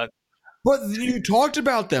uh, but you talked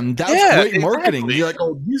about them. That's yeah, great marketing. exactly. You're like,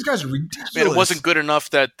 oh, these guys are I mean, it wasn't ridiculous. good enough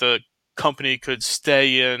that the company could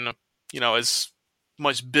stay in, as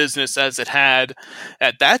much business as it had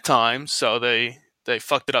at that time. So they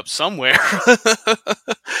fucked it up somewhere.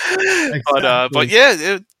 But Exactly.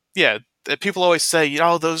 yeah, yeah. People always say,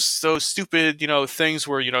 those stupid, things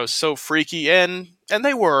were, so freaky, and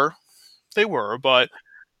they were, but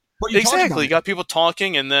But you talked exactly, about you it. got people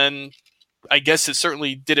talking, and then I guess it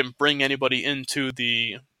certainly didn't bring anybody into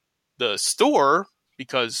the store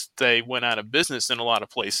because they went out of business in a lot of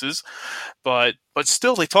places. But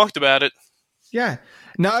still, they talked about it. Yeah.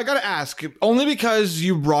 Now I gotta ask, only because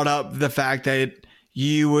you brought up the fact that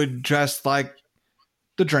you would dress like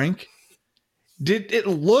the drink. Did it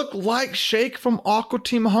look like Shake from Aqua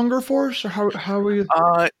Team Hunger Force, or how were you?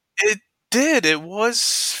 It did. It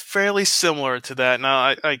was fairly similar to that.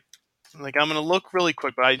 Now, I'm gonna look really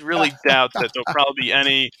quick, but I really doubt that there'll probably be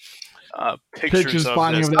any pictures Pictures of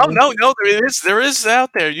finding this. of Oh that. no, no, there is out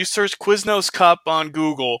there. You search Quiznos Cup on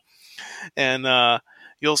Google, and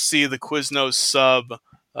you'll see the Quiznos sub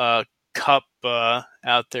uh, cup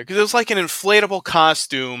out there because it was like an inflatable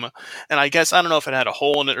costume, and I don't know if it had a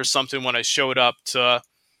hole in it or something when I showed up to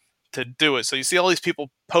do it. So you see all these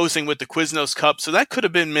people posing with the Quiznos cup, so that could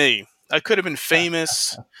have been me. I could have been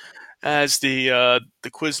famous as the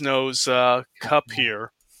Quiznos cup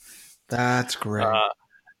here. That's great.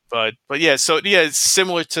 But yeah, so yeah, it's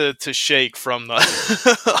similar to Shake from the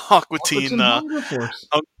Aqua Teen Hunger Force.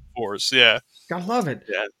 Hunger Force. Yeah, Gotta love it.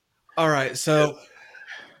 yeah. All right, so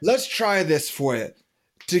let's try this for you.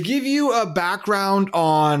 To give you a background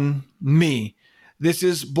on me, this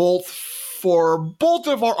is both for both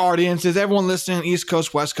of our audiences, everyone listening, East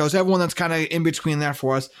Coast, West Coast, everyone that's kind of in between there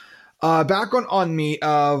for us. Background on me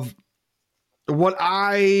of what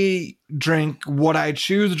I drink, what I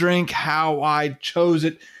choose to drink, how I chose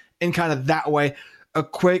it, and kind of that way. A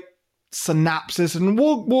quick synopsis, and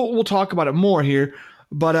we'll talk about it more here.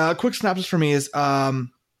 But a quick synopsis for me is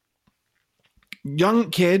young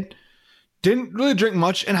kid, didn't really drink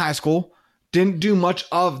much in high school, didn't do much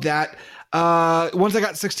of that. Once I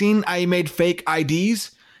got 16, I made fake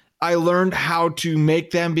IDs. I learned how to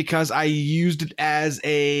make them because I used it as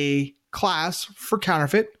a class for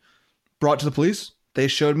counterfeit. Brought to the police. They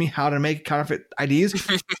showed me how to make counterfeit IDs.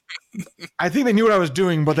 I think they knew what I was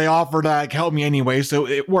doing, but they offered to help me anyway, so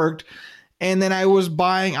it worked. And then I was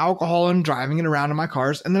buying alcohol and driving it around in my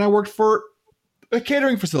cars. And then I worked for a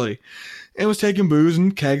catering facility and was taking booze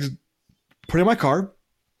and kegs, put it in my car,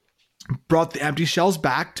 brought the empty shells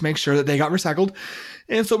back to make sure that they got recycled.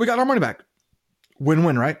 And so we got our money back.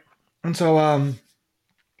 Win-win, right? And so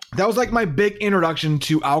that was like my big introduction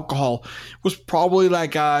to alcohol. It was probably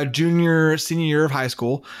like junior, senior year of high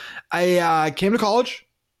school. I came to college,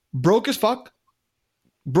 broke as fuck,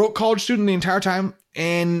 broke college student the entire time,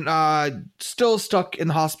 and still stuck in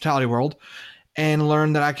the hospitality world, and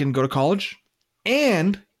learned that I can go to college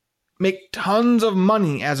and make tons of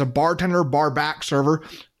money as a bartender, bar back server.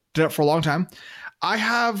 Did it for a long time. I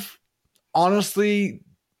have honestly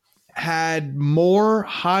had more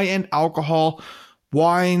high-end alcohol,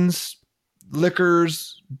 wines,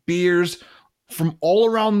 liquors, beers from all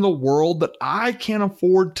around the world that I can't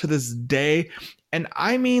afford to this day. And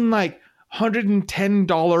I mean like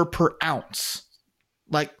 $110 per ounce.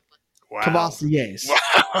 Like Wow. Cavassiers.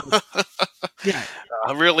 Wow. Yeah.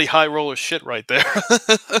 A really high roller shit right there.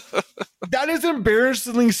 That is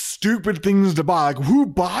embarrassingly stupid things to buy. Like, who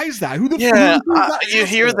buys that? Who the Yeah, fuck you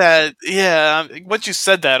hear that? Yeah, once you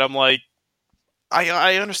said that, I'm like,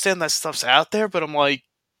 I understand that stuff's out there, but I'm like,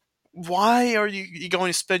 why are you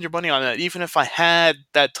going to spend your money on that? Even if I had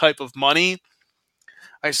that type of money,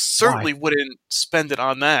 I certainly wouldn't spend it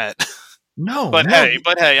on that. No. But hey,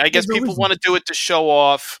 I guess There's no people reason. want to do it to show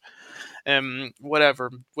off, and whatever,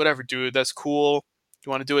 dude, that's cool. You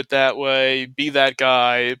want to do it that way, be that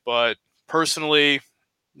guy, but personally,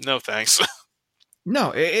 no thanks.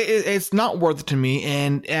 No, it's not worth it to me.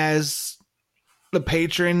 And as the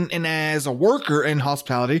patron and as a worker in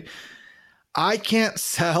hospitality, I can't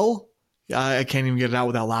sell. I can't even get it out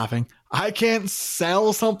without laughing. I can't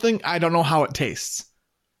sell something I don't know how it tastes.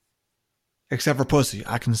 Except for pussy.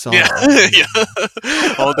 I can sell it.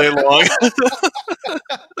 Yeah. All day long.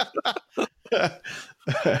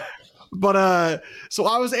 But so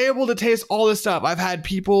I was able to taste all this stuff. I've had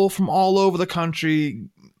people from all over the country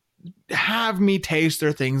have me taste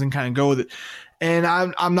their things and kind of go with it. And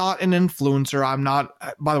I'm not an influencer. I'm not,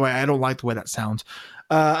 by the way, I don't like the way that sounds.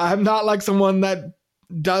 I'm not like someone that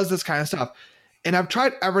does this kind of stuff. And I've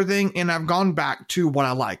tried everything and I've gone back to what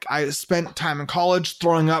I like. I spent time in college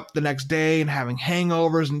throwing up the next day and having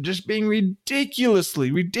hangovers and just being ridiculously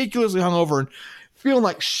hungover and feeling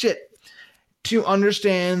like shit, to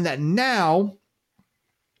understand that now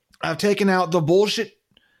I've taken out the bullshit,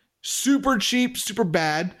 super cheap, super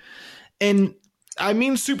bad. And I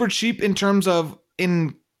mean super cheap in terms of,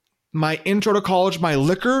 in my intro to college, my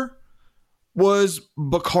liquor was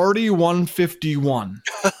Bacardi 151.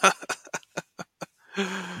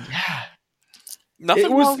 Yeah.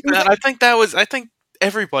 Nothing wrong with that. I think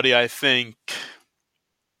everybody, had.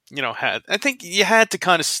 I think you had to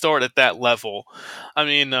kind of start at that level. I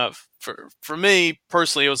mean, for me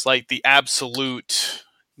personally, it was like the absolute,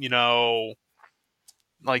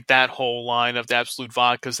 like that whole line of the absolute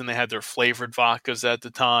vodkas, and they had their flavored vodkas at the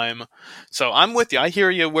time. So I'm with you. I hear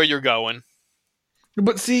you where you're going.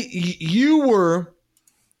 But see, you were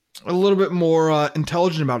a little bit more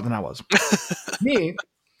intelligent about it than I was. Me,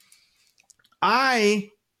 again,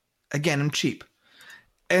 I'm cheap.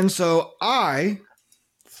 And so I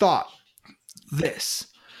thought this.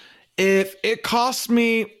 If it costs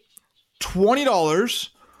me $20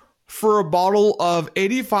 for a bottle of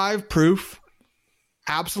 85 proof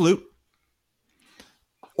Absolute,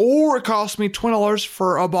 or it costs me $20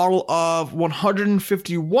 for a bottle of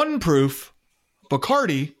 151 proof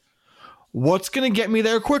Bacardi, what's going to get me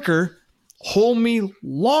there quicker, hold me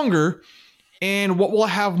longer, And what will I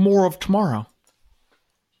have more of tomorrow?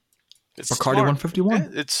 It's Bacardi smart.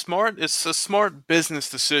 151. It's smart. It's a smart business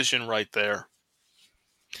decision right there.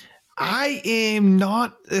 I am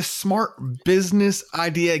not a smart business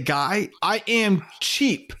idea guy. I am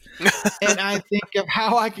cheap. And I think of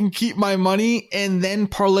how I can keep my money and then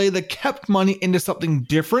parlay the kept money into something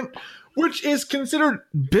different, which is considered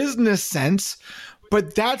business sense.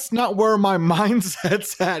 But that's not where my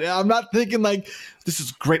mindset's at. I'm not thinking like, this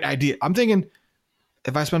is a great idea. I'm thinking,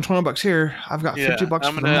 if I spend $20 here, I've got Yeah, $50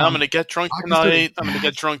 I'm for the gonna month. get drunk I consider tonight. I'm gonna that.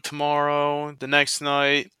 get drunk tomorrow, the next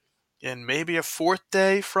night, and maybe a fourth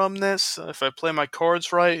day from this if I play my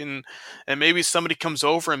cards right, and maybe somebody comes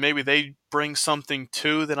over and maybe they bring something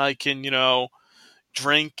too that I can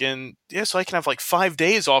drink, and yeah, so I can have like 5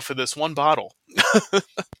 days off of this one bottle.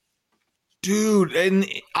 Dude, and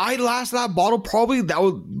I last that bottle probably that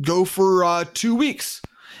would go for 2 weeks.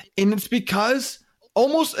 And it's because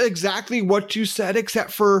almost exactly what you said, except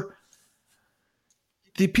for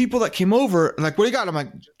the people that came over, like, what do you got? I'm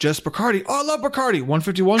like, just Bacardi. Oh, I love Bacardi.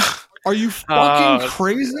 151. Are you fucking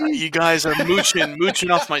crazy? You guys are mooching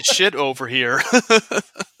off my shit over here.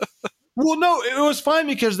 Well, no, it was fine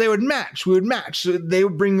because they would match. We would match. So they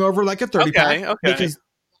would bring over like a 30 pack Okay. because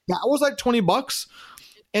that was like $20.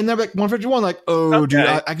 And they're like 151, like, oh, dude,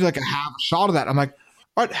 Okay. I get like a half a shot of that. I'm like,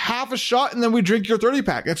 all right, half a shot, and then we drink your 30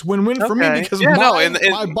 pack. It's win-win for me Okay. because Yeah, my and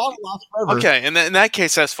bottle lasts forever. okay, in that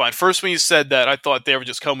case, that's fine. First, when you said that, I thought they were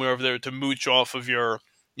just coming over there to mooch off of your,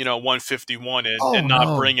 151 Oh, and not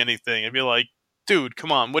no. bring anything. I'd be like, dude,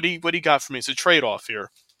 come on, what do you got for me? It's a trade off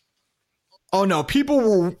here. Oh, no, people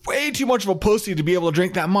were way too much of a pussy to be able to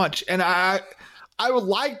drink that much. And I would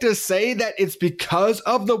like to say that it's because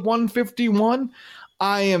of the 151.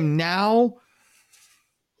 I am now,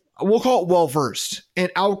 we'll call it well-versed in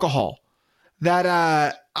alcohol, that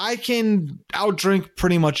I can outdrink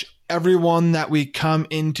pretty much everyone that we come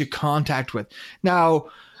into contact with. Now,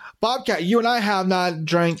 Bobcat, you and I have not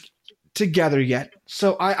drank together yet,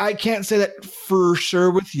 so I can't say that for sure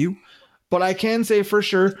with you, but I can say for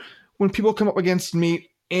sure when people come up against me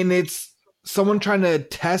and it's someone trying to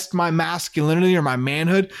test my masculinity or my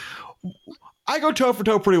manhood, I go toe for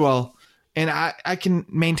toe pretty well. And I can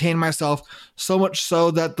maintain myself so much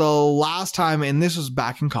so that the last time, and this was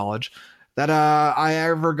back in college, that I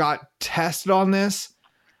ever got tested on this,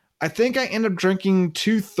 I think I ended up drinking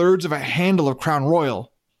 2/3 of a handle of Crown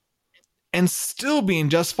Royal and still being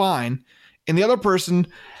just fine. And the other person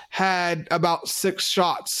had about 6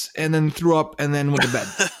 shots and then threw up and then went to bed.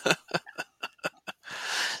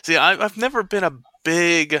 See, I've never been a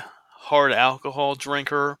big hard alcohol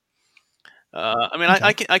drinker. I mean,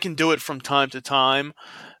 Okay. I can do it from time to time,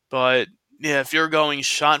 but yeah, if you're going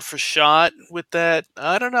shot for shot with that,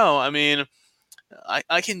 I don't know. I mean,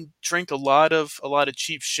 I can drink a lot of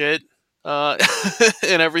cheap shit and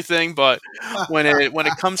everything, but when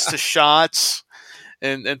it comes to shots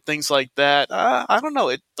and things like that, I don't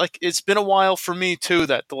know. It's been a while for me too.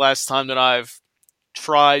 That the last time that I've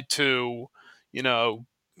tried to, you know,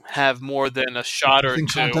 have more than a shot or Drinking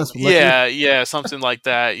two. contest with liquor. Yeah, something like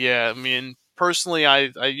that. Yeah, I mean, personally, I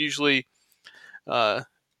usually uh,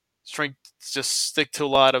 drink just stick to a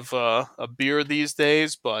lot of a beer these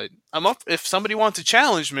days. But I'm up if somebody wants to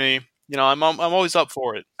challenge me. I'm always up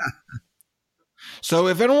for it. So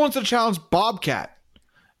if anyone wants to challenge Bobcat,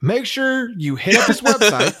 make sure you hit up his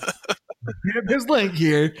website, hit up his link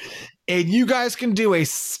here, and you guys can do a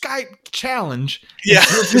Skype challenge. Yeah,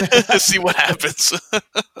 see what happens.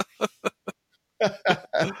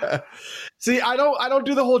 See, I don't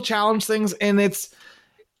do the whole challenge things, and it's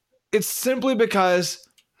simply because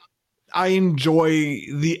I enjoy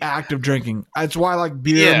the act of drinking. That's why I like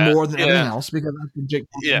beer Yeah, more than anything yeah, else, because I can drink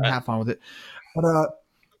and yeah. have fun with it. But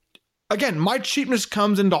again, my cheapness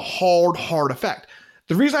comes into hard effect.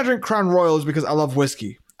 The reason I drink Crown Royal is because I love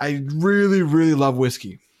whiskey. I really, really love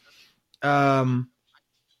whiskey. I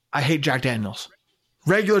hate Jack Daniels.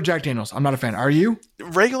 Regular Jack Daniels. I'm not a fan. Are you?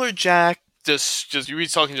 Regular Jack, just you're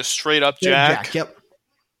talking just straight up Yeah, Jack. Yep.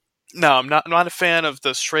 No, I'm not a fan of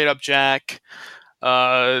the straight up Jack.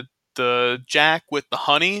 The Jack with the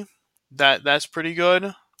honey, that's pretty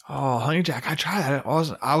good. Oh, Honey Jack. I tried that. I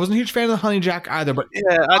wasn't a huge fan of the Honey Jack either, but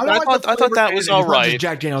Yeah, I don't like the I thought flavor that of was anything. all It's not just right.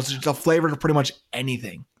 Jack Daniels. It's a flavor to pretty much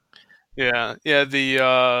anything. Yeah, yeah.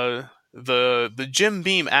 The Jim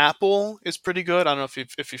Beam apple is pretty good. I don't know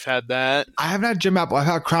if you've had that. I haven't had Jim Apple. I've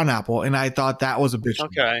had Crown Apple, and I thought that was a bitch.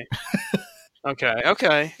 Okay,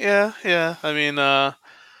 okay. Yeah. I mean, what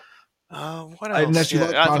else? Unless you Yeah,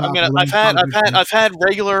 like Crown I mean, Apple, then I've had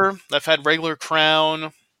regular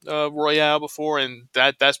Crown Royale before, and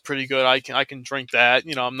that's pretty good. I can drink that.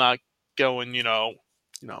 I'm not going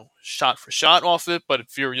shot for shot off it. But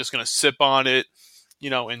if you're just going to sip on it,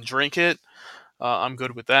 and drink it, I'm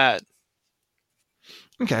good with that.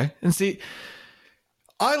 Okay. And see,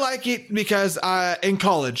 I like it because in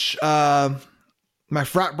college, my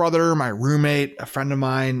frat brother, my roommate, a friend of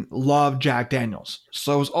mine loved Jack Daniels.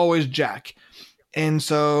 So it was always Jack. And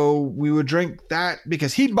so we would drink that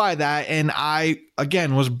because he'd buy that. And I,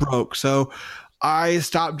 again, was broke. So I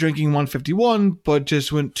stopped drinking 151, but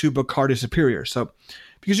just went to Bacardi Superior. So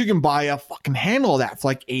because you can buy a fucking handle of that for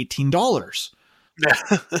like $18.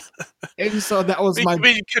 And so that was my.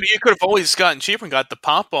 You could have always gotten cheaper and got the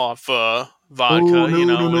pop off vodka. Oh,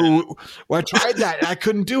 no. Well, I tried that. I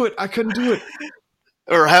couldn't do it.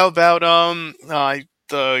 Or how about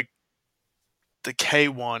the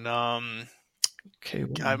K1?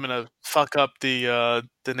 K1. I'm gonna fuck up the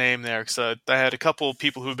name there because I had a couple of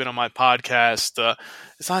people who've been on my podcast.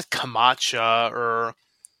 It's not Kamacha or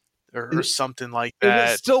something like that.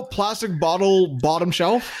 Is it still plastic bottle bottom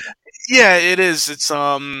shelf? Yeah, it is. It's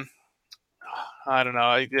I don't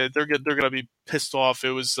know. They're gonna be pissed off.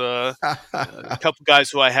 It was a couple guys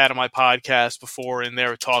who I had on my podcast before, and they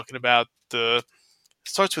were talking about it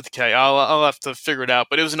starts with K. I'll have to figure it out.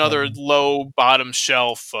 But it was another low bottom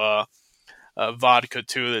shelf vodka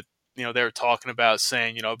too that they were talking about,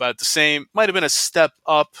 saying about the same, might have been a step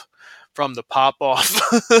up from the pop off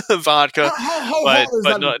vodka, but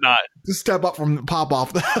not to step up from the pop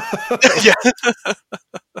off. Yeah.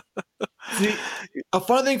 See, a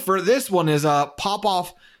fun thing for this one is pop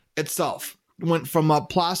off itself went from a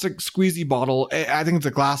plastic squeezy bottle. I think it's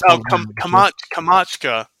a glass. Oh,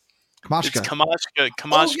 Kamachka. It's Kamachka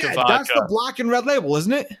vodka. That's the black and red label,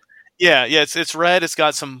 isn't it? Yeah. It's red. It's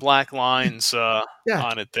got some black lines on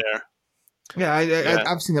it there. Yeah,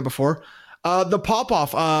 I've seen that before. The pop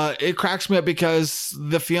off, it cracks me up because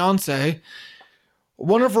the fiance,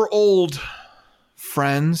 one of her old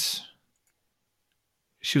friends,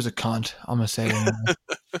 she was a cunt. I'm gonna say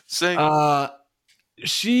it.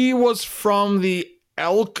 She was from the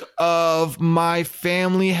ilk of my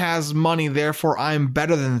family has money, therefore I'm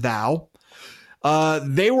better than thou.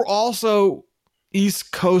 They were also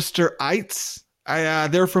East Coasterites.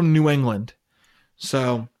 They're from New England,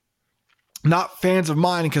 so not fans of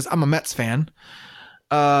mine because I'm a Mets fan.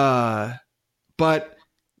 But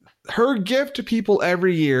her gift to people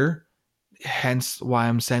every year, hence why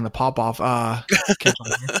I'm saying the pop off.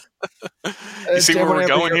 You see where we're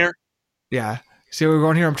going here? Yeah. See where we're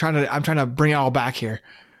going here? I'm trying to bring it all back here.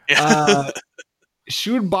 Yeah. She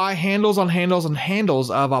would buy handles on handles on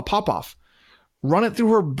handles of a pop off, run it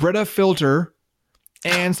through her Brita filter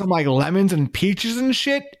and some like lemons and peaches and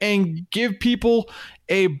shit, and give people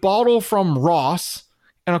a bottle from Ross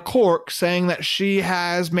and a cork saying that she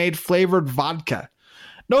has made flavored vodka.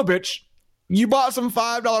 No, bitch. You bought some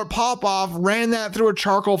 $5 pop off, ran that through a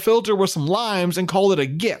charcoal filter with some limes, and called it a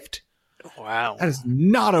gift. Wow. That is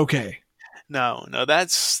not okay. No,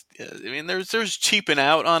 that's, there's cheaping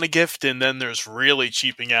out on a gift, and then there's really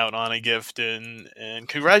cheaping out on a gift, and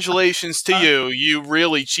congratulations to you. You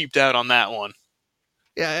really cheaped out on that one.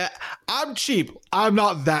 Yeah, I'm cheap. I'm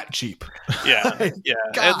not that cheap. Yeah.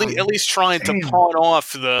 At least trying to pawn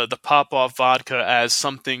off the pop-off vodka as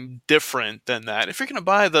something different than that. If you're going to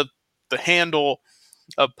buy the handle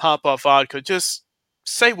of pop-off vodka, just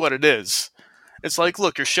say what it is. It's like,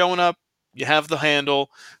 look, you're showing up, you have the handle.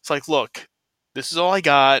 It's like, look, this is all I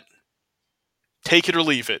got. Take it or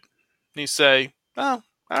leave it. And you say, oh,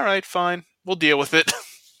 all right, fine. We'll deal with it.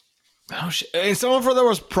 Oh shit! And someone for there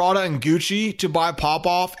was Prada and Gucci to buy pop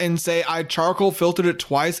off and say I charcoal filtered it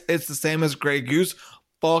twice. It's the same as Grey Goose.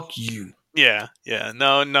 Fuck you. Yeah.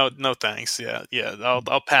 No, thanks. Yeah.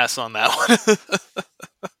 I'll pass on that one.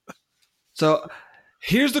 So,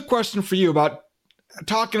 here's the question for you about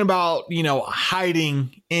talking about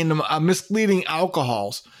hiding in misleading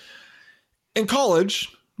alcohols. In college,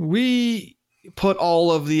 we put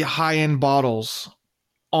all of the high end bottles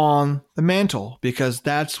on the mantle because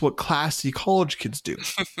that's what classy college kids do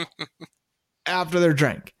after their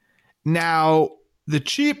drink. Now, the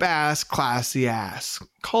cheap ass, classy ass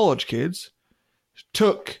college kids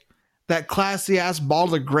took that classy ass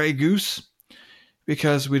bottle of Grey Goose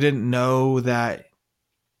because we didn't know that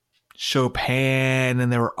Chopin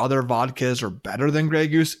and there were other vodkas are better than Grey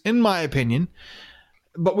Goose, in my opinion.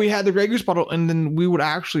 But we had the Grey Goose bottle, and then we would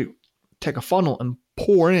actually take a funnel and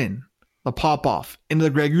pour in the pop off into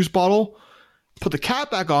the Grey Goose bottle, put the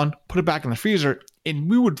cap back on, put it back in the freezer, and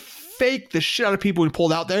we would fake the shit out of people we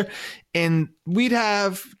pulled out there. And we'd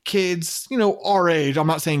have kids, our age. I'm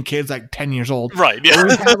not saying kids like 10 years old. Right. Yeah.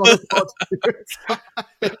 We'd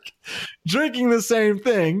have drinking the same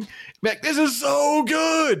thing. Like, this is so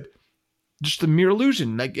good. just a mere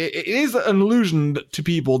illusion. Like it is an illusion to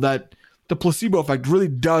people that the placebo effect really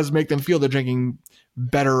does make them feel they're drinking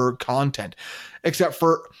better content. Except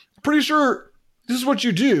for, pretty sure this is what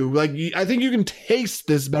you do. Like, I think you can taste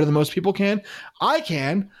this better than most people can. I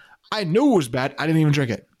can. I knew it was bad. I didn't even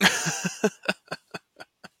drink it.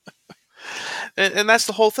 And that's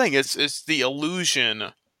the whole thing. It's the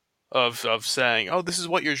illusion of saying, oh, this is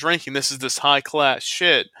what you're drinking. This is this high class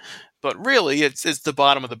shit. But really, it's the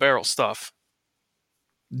bottom of the barrel stuff.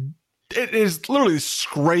 It is literally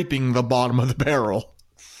scraping the bottom of the barrel.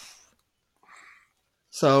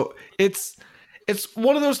 So it's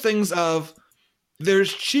one of those things of,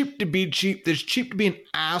 there's cheap to be cheap, there's cheap to be an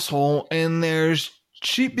asshole, and there's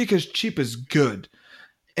cheap because cheap is good.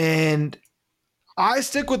 And I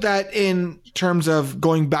stick with that in terms of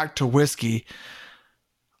going back to whiskey.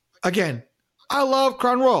 Again, I love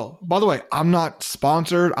Crown Royal. By the way, I'm not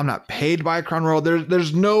sponsored. I'm not paid by Crown Royal.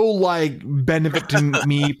 There's no like benefit to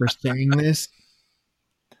me for saying this.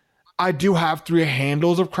 I do have 3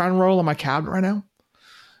 handles of Crown Royal on my cabinet right now.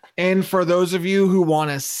 And for those of you who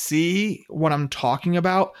want to see what I'm talking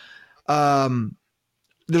about,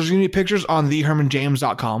 there's going to be pictures on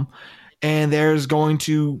thehermanjames.com. And there's going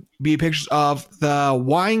to be pictures of the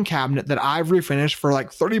wine cabinet that I've refinished for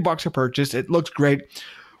like $30 a purchase. It looks great.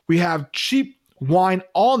 We have cheap wine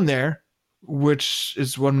on there, which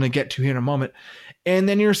is what I'm going to get to here in a moment. And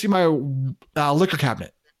then you're going to see my liquor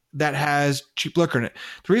cabinet that has cheap liquor in it.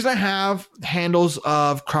 The reason I have handles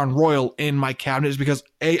of Crown Royal in my cabinet is because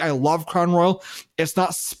I love Crown Royal. It's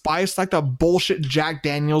not spiced like the bullshit Jack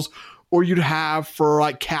Daniels or you'd have for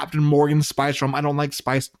like Captain Morgan spice rum. I don't like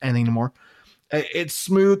spiced anything anymore. It's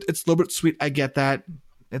smooth. It's a little bit sweet. I get that.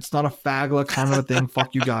 It's not a fagla kind of a thing.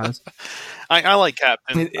 Fuck you guys. I like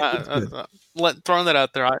Captain. Throwing that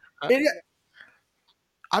out there.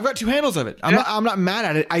 I've got 2 handles of it. I'm not mad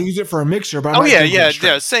at it. I use it for a mixture, but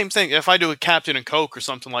same thing. If I do a Captain and Coke or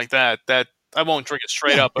something like that I won't drink it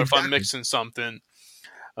straight up. But exactly. If I'm mixing something,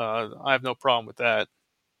 I have no problem with that.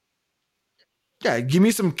 Yeah, give me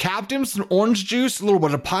some Captain, some orange juice, a little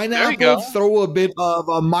bit of pineapple, throw a bit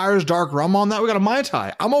of Myers dark rum on that. We got a Mai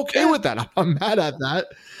Tai. I'm okay with that. I'm mad at that.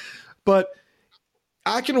 But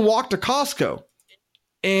I can walk to Costco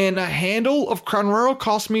and a handle of Crown Royal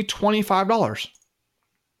cost me $25.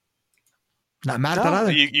 Not mad at that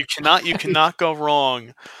either. You cannot go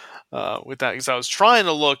wrong with that, because I was trying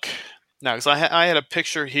to look now, because I had a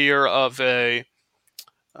picture here of a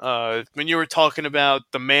when you were talking about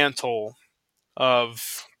the mantle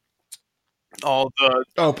of all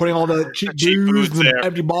the putting all the cheap booze and there.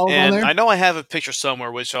 Empty bottles and on there. I know I have a picture somewhere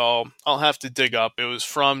which I'll have to dig up. It was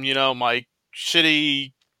from my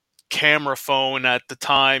shitty camera phone at the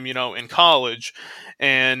time, in college,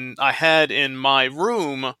 and I had in my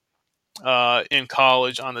room in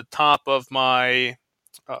college on the top of my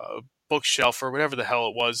bookshelf or whatever the hell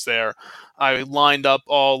it was there, I lined up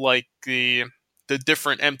all like the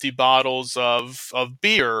different empty bottles of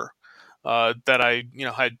beer that I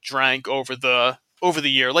had drank over the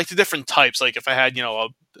year, like the different types. Like if I had a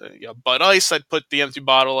Bud Ice, I'd put the empty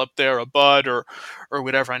bottle up there, a Bud or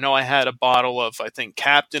whatever. I know I had a bottle of, I think,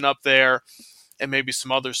 Captain up there, and maybe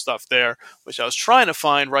some other stuff there, which I was trying to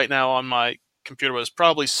find right now on my computer. Was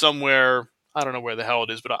probably somewhere, I don't know where the hell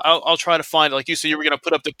it is, but I'll try to find it. Like you said, you were going to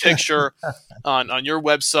put up the picture on your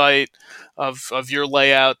website of your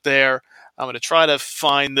layout there. I'm going to try to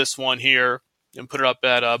find this one here and put it up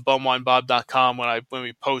at bumwinebob.com when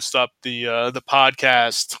we post up the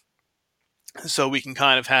podcast, so we can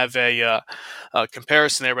kind of have a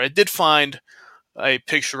comparison there. But I did find a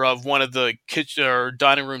picture of one of the kitchen or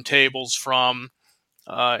dining room tables from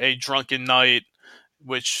a drunken night,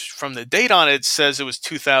 which from the date on it says it was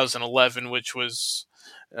 2011, which was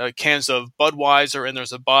cans of Budweiser, and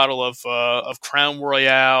there's a bottle of Crown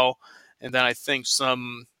Royale, and then I think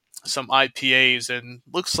some IPAs, and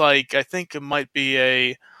looks like, I think it might be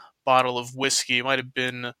a bottle of whiskey. It might have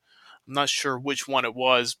been, I'm not sure which one it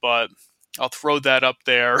was, but I'll throw that up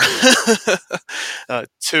there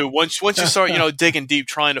too. Once you start, digging deep,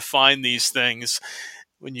 trying to find these things,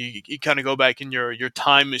 when you kind of go back in your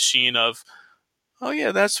time machine of, oh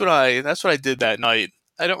yeah, that's what I did that night.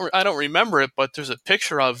 I don't remember it, but there's a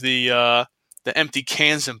picture of the empty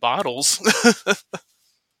cans and bottles.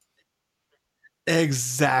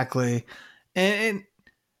 Exactly. And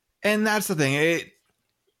that's the thing.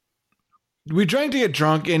 We drank to get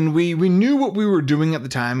drunk, and we knew what we were doing at the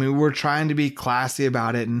time. We were trying to be classy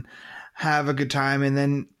about it and have a good time. And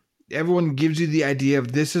then everyone gives you the idea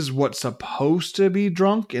of this is what's supposed to be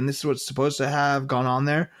drunk, and this is what's supposed to have gone on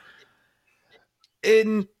there.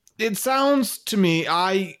 And it sounds to me,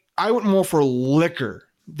 I went more for liquor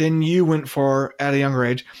than you went for at a younger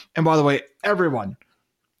age. And by the way, everyone,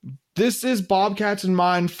 this is Bobcats and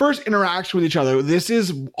mine first interaction with each other. This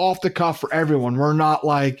is off the cuff for everyone. We're not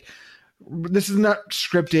like, this is not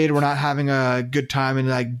scripted. We're not having a good time and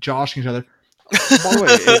like joshing each other. By the way,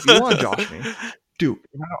 if you want to josh me, dude,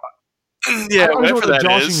 Yeah, I don't know what whatever the that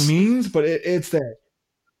joshing is. means, but it's there.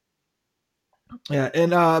 Yeah,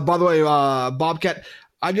 and by the way, Bobcat,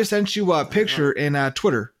 I just sent you a picture in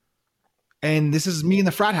Twitter, and this is me in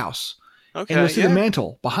the frat house, and you'll Okay, see the yeah.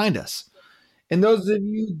 mantle behind us. And those of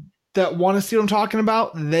you that want to see what I'm talking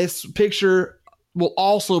about, this picture will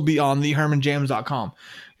also be on the hermanjames.com.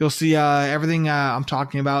 You'll see everything I'm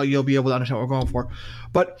talking about. You'll be able to understand what we're going for.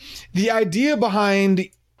 But the idea behind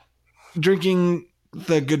drinking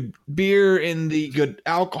the good beer and the good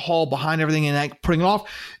alcohol behind everything and like putting it off,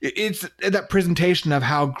 it's that presentation of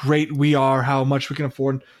how great we are, how much we can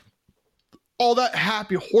afford, all that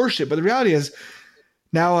happy horseshit. But the reality is,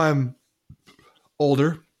 now I'm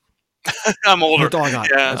older. I'm older. That's all I got.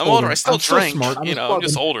 Yeah, That's I'm older. I older. still I'm still drink. smart. I'm You just know, I'm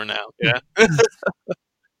just fucking. older now. Yeah.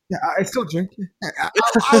 Yeah, I still drink.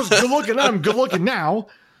 I was good looking. I'm good looking now.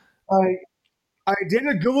 I I dated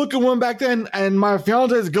a good looking one back then, and my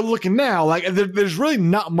fiance is good looking now. Like there's really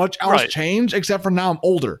not much else Right. changed except for now I'm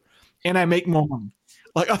older and I make more money.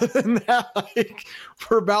 Like other than that, like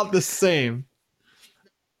we're about the same.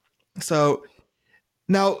 So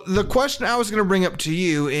now the question I was going to bring up to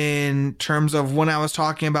you in terms of when I was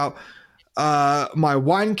talking about my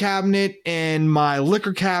wine cabinet and my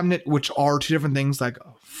liquor cabinet, which are two different things. Like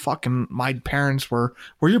fucking, my parents were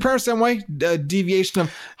your parents the same way? Deviation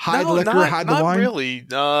of hide the No, liquor, hide the not wine. really.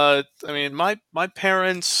 I mean, my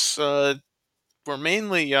parents were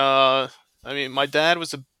mainly. I mean, my dad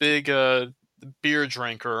was a big beer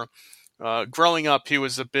drinker. Growing up, he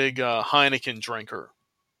was a big Heineken drinker.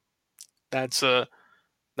 That's uh,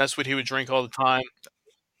 that's what he would drink all the time.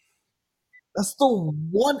 That's the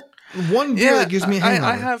one beer Yeah, that gives me a I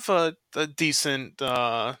hangover. have a decent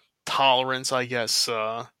tolerance, I guess,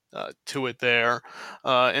 to it there,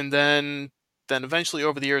 and then eventually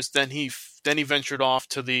over the years, then he ventured off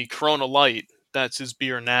to the Corona Light. That's his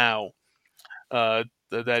beer now, that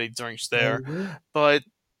he drinks There there. you go. But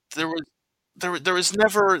there was there was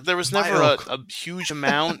My never ilk. a huge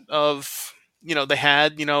amount of, they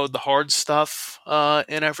had, the hard stuff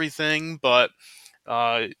and everything, but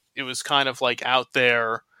it was kind of like out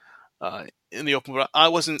there in the open. But I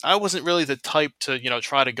wasn't really the type to,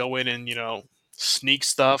 try to go in and, sneak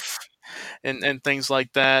stuff and things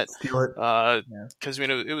like that. Steal it. Yeah. Because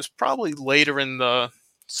it was probably later in the,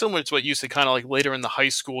 similar to what you said, kind of like later in the high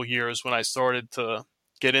school years when I started to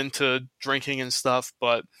get into drinking and stuff.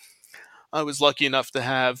 But I was lucky enough to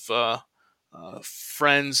have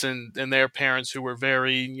friends and their parents who were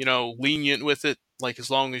very, lenient with it. Like as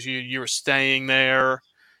long as you were staying there,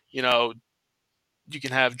 you know, you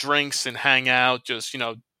can have drinks and hang out. Just,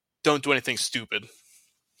 don't do anything stupid.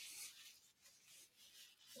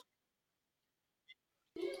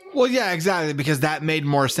 Well, yeah, exactly, because that made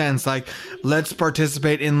more sense. Like, let's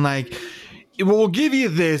participate in like, we'll give you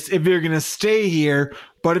this if you're gonna stay here,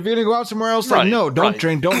 but if you're gonna go out somewhere else, like, Right, no, don't right.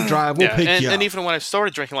 drink, don't drive, we'll Yeah, pick you and up. even when I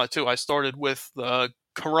started drinking a lot too, I started with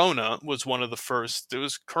Corona was one of the first. It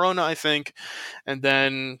was Corona, I think, and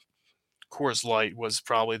then Coors Light was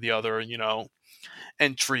probably the other,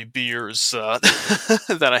 entry beers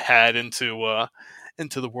that I had into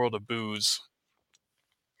the world of booze.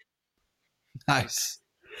 Nice.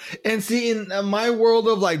 And see, in my world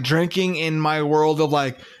of like drinking, in my world of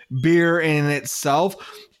like beer in itself,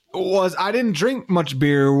 was I didn't drink much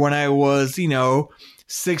beer when I was,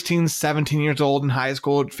 16, 17 years old in high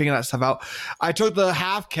school, figuring that stuff out. I took the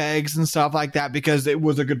half kegs and stuff like that because it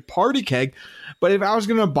was a good party keg. But if I was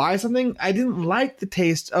going to buy something, I didn't like the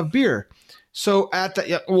taste of beer. So I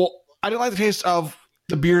didn't like the taste of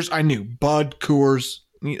the beers I knew, Bud, Coors.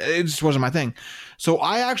 It just wasn't my thing. So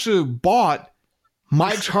I actually bought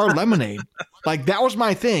Mike's Hard Lemonade. Like that was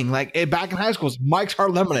my thing. Like back in high school, was Mike's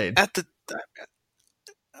Hard Lemonade. At the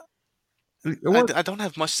What? I don't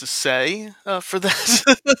have much to say for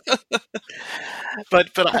that, but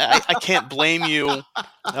I can't blame you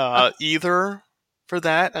either for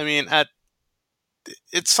that. I mean,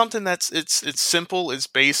 it's something it's simple, it's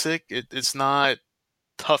basic, it's not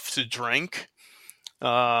tough to drink.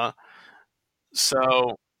 Uh,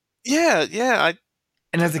 so yeah,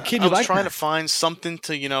 And as a kid, I you was like trying to that. find something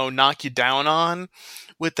to, knock you down on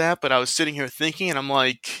with that, but I was sitting here thinking, and I'm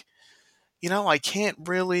like, I can't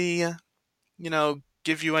really,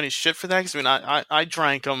 give you any shit for that. Because I mean, I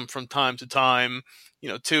drank them from time to time,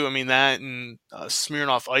 too. I mean, that and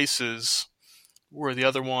Smirnoff Ices were the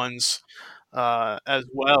other ones as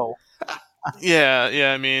well.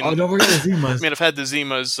 Yeah. Oh, don't forget the Zimas. I've had the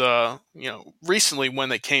Zimas, recently when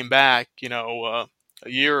they came back, a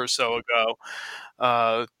year or so ago.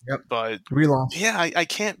 Uh, Yep. but Relaunch. yeah, I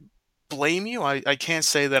can't blame you. I can't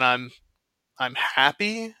say that I'm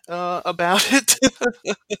happy about it.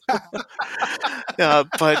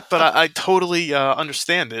 But I totally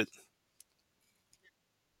understand it.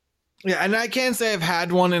 Yeah, and I can't say I've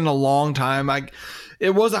had one in a long time.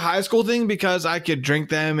 It was a high school thing because I could drink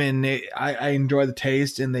them and I enjoy the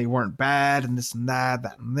taste and they weren't bad and this and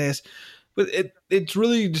that and this. But it's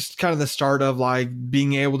really just kind of the start of like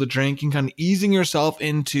being able to drink and kind of easing yourself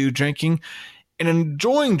into drinking and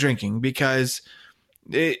enjoying drinking because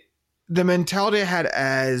it the mentality I had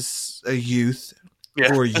as a youth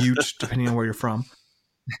Yeah. or a ute, depending on where you're from,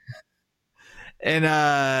 and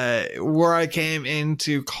where I came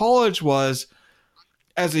into college was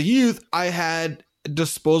as a youth, I had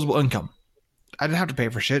disposable income. I didn't have to pay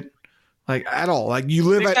for shit, like at all. Like you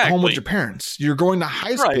live at home with Exactly. your parents. You're going to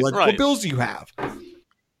high school. Right. Like what Right. bills do you have?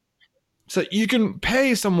 So you can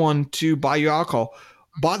pay someone to buy you alcohol.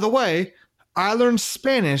 By the way, I learned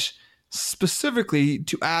Spanish specifically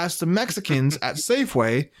to ask the Mexicans at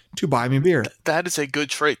Safeway to buy me beer. That is a good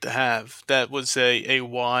trait to have. That was a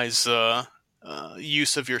wise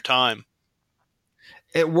use of your time.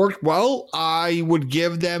 It worked well. I would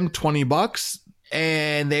give them $20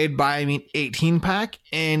 and they'd buy me an 18 pack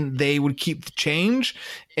and they would keep the change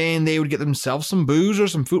and they would get themselves some booze or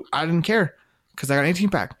some food. I didn't care because I got an 18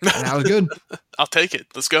 pack and that was good. I'll take it.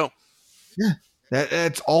 Let's go. Yeah.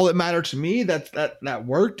 That's all that mattered to me. That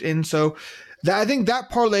worked. And so I think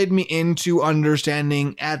that parlayed me into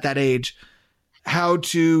understanding at that age how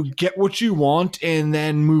to get what you want and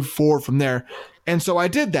then move forward from there. And so I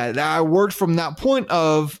did that. I worked from that point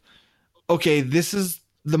of, okay, this is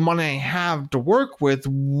the money I have to work with.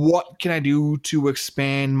 What can I do to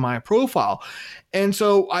expand my profile? And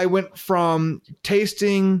so I went from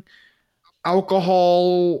tasting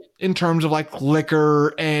alcohol in terms of like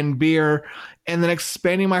liquor and beer and then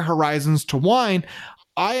expanding my horizons to wine.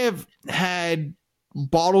 I have had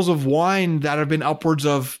bottles of wine that have been upwards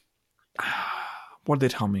of what did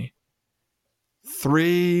they tell me?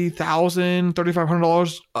 $3,000,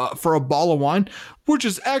 $3,500 for a bottle of wine, which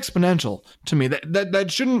is exponential to me.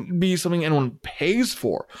 That shouldn't be something anyone pays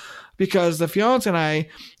for, because the fiance and I,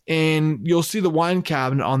 and you'll see the wine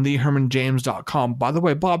cabinet on the hermanjames.com. By the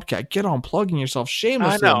way, Bobcat, get on plugging yourself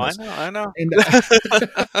shamelessly on this. I know. And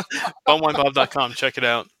Bumwinebob.com. Check it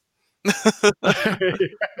out.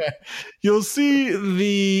 you'll see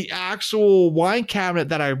the actual wine cabinet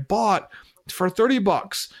that I bought for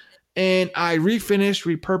 $30. And I refinished,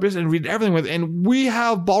 repurposed, and redid everything with it. And we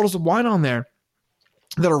have bottles of wine on there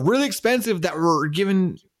that are really expensive that were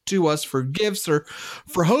given to us for gifts or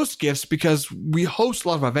for host gifts because we host a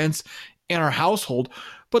lot of events in our household.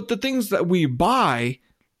 But the things that we buy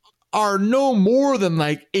are no more than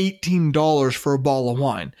like $18 for a bottle of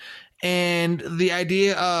wine. And the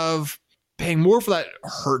idea of paying more for that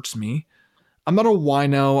hurts me. I'm not a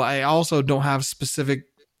wino. I also don't have specific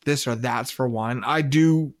this or that's for wine. I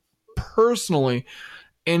do personally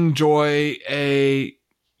enjoy a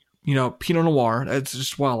Pinot Noir. It's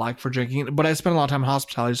just what I like for drinking, but I spend a lot of time in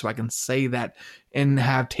hospitality so I can say that and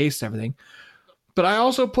have taste everything. But I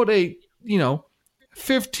also put a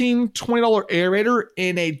 $15-$20 aerator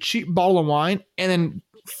in a cheap bottle of wine and then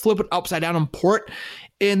flip it upside down and pour it,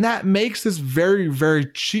 and that makes this very, very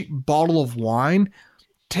cheap bottle of wine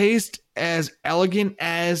taste as elegant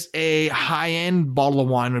as a high-end bottle of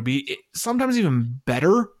wine would be. Sometimes even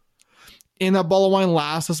better. And that bottle of wine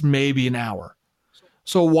lasts us maybe an hour.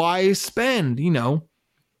 So why spend,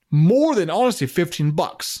 more than honestly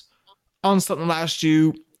 $15 on something that lasts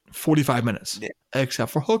you 45 minutes? Yeah.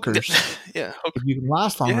 Except for hookers. Yeah. If you can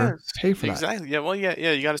last longer, pay for that. Exactly. Yeah. Well, yeah.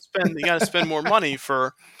 You got to spend more money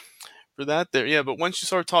for that there. Yeah. But once you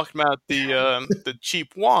start talking about the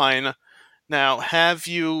cheap wine, now have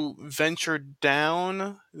you ventured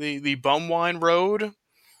down the bum wine road?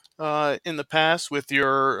 In the past with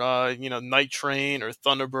your Night Train or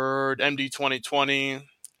Thunderbird, MD 2020,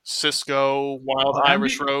 Cisco, Wild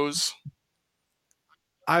Irish Rose.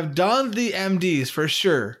 I've done the MDs for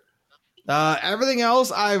sure. Everything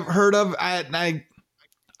else I've heard of. I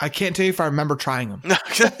can't tell you if I remember trying them.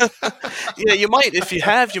 Yeah, you might. If you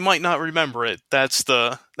have, you might not remember it. That's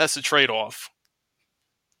the trade-off.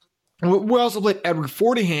 We also played Edward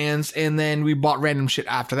 40 Hands, and then we bought random shit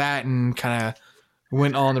after that and kind of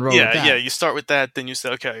went on the road with that. Yeah, you start with that, then you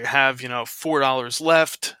say, okay, I have, $4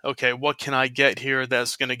 left. Okay, what can I get here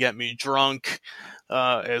that's going to get me drunk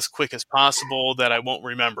as quick as possible that I won't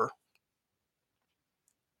remember?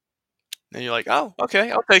 And you're like, oh, okay,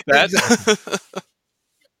 I'll take Exactly. that.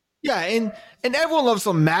 Yeah, and everyone loves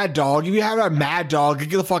some Mad Dog. If you have a Mad Dog,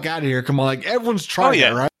 get the fuck out of here. Come on, like everyone's Oh tried that,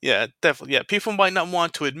 yeah, right? yeah, definitely. Yeah, people might not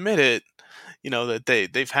want to admit it, that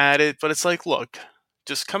they've had it, but it's like, look,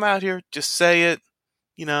 just come out here, just say it.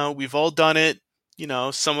 We've all done it.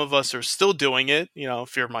 Some of us are still doing it.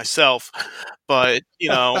 Fear myself, but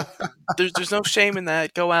there's no shame in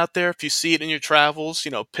that. Go out there if you see it in your travels.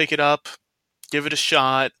 Pick it up, give it a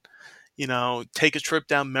shot. Take a trip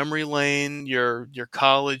down memory lane, your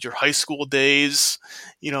college, your high school days.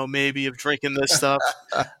 Maybe of drinking this stuff.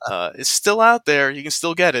 It's still out there. You can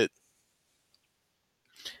still get it.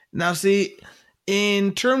 Now, see,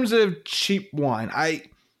 in terms of cheap wine,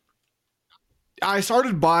 I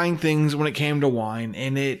started buying things when it came to wine,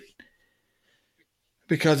 and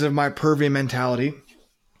because of my pervy mentality,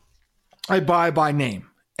 I buy by name.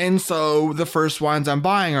 And so the first wines I'm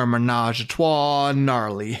buying are Menage a Trois,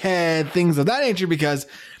 Gnarly Head, things of that nature, because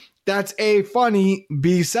that's A, funny,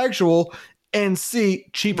 B, sexual, and C,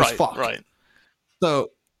 cheap as fuck. Right. So,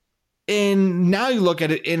 and now you look at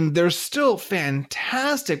it, and there's still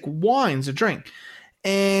fantastic wines to drink.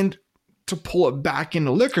 And to pull it back into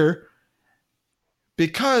liquor,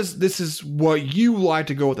 because this is what you like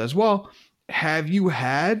to go with as well, have you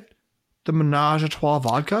had the Menage a Trois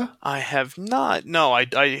vodka? I have not. No,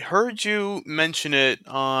 I heard you mention it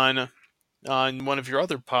on one of your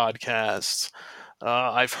other podcasts.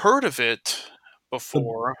 I've heard of it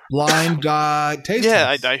before. Blind taste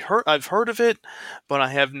Yeah, test. I've heard of it, but I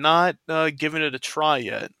have not given it a try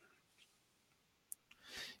yet.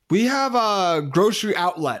 We have a grocery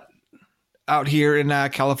outlet out here in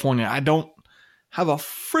California. I don't have a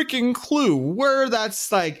freaking clue where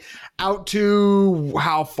that's like out to,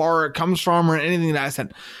 how far it comes from, or anything that I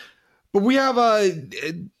said. But we have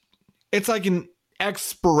it's like an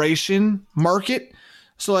expiration market.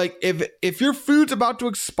 So like if your food's about to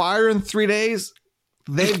expire in 3 days,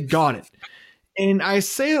 they've got it. And I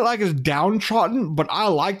say it like it's downtrodden, but I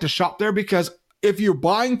like to shop there because if you're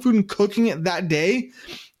buying food and cooking it that day,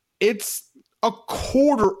 it's a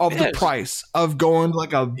quarter of the price of going to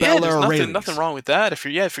like a Bel Air Rayleigh's. Nothing wrong with that. If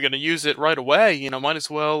you're going to use it right away, might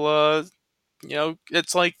as well.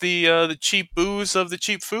 It's like the cheap booze of the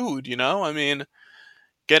cheap food. I mean,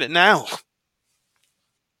 get it now.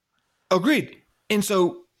 Agreed. And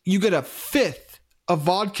so you get a fifth of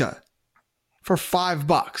vodka for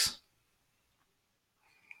 $5.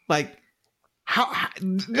 Like, how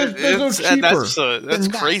there's no cheaper. That's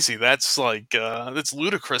crazy. That's like that's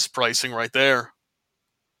ludicrous pricing right there.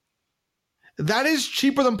 That is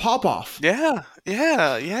cheaper than Pop-Off. Yeah.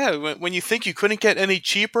 When you think you couldn't get any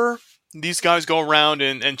cheaper, these guys go around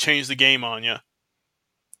and change the game on you.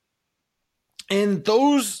 And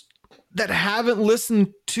those that haven't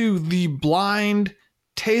listened to the blind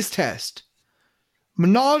taste test,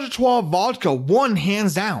 Menage a Trois vodka won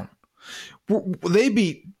hands down. They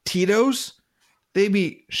beat Tito's, they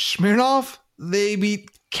beat Smirnoff, they beat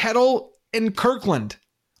Kettle and Kirkland.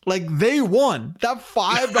 Like, they won. That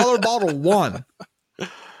 $5 bottle won.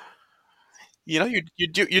 You're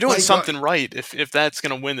doing like, something right if that's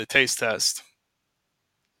going to win the taste test.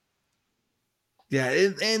 Yeah,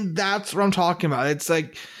 and that's what I'm talking about. It's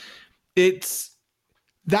like,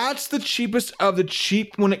 that's the cheapest of the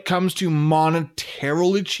cheap when it comes to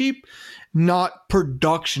monetarily cheap, not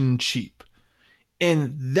production cheap.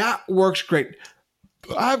 And that works great.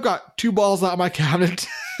 I've got 2 balls out of my cabinet.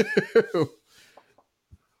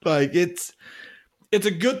 Like, it's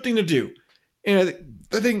a good thing to do. And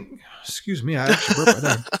I think, excuse me, I actually burped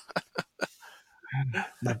right there.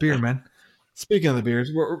 That beer, man. Speaking of the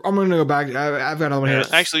beers, I'm going to go back. I've got another one here.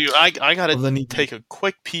 Actually, I got to take a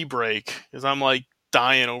quick pee break because I'm like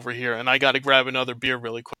dying over here, and I got to grab another beer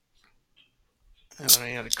really quick. And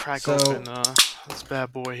I got to crack open this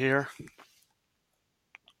bad boy here.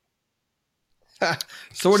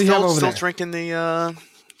 So what do you have over there? Still drinking the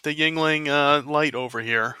Yingling Light over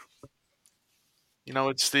here.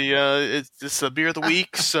 It's the beer of the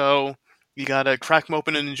week, so you gotta crack them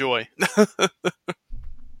open and enjoy.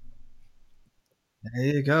 There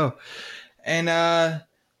you go. And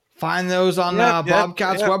find those on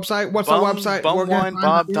Bobcat's website. What's the website?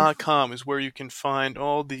 Bumwinebob.com is where you can find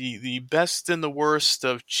all the best and the worst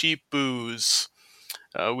of cheap booze.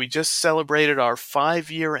 We just celebrated our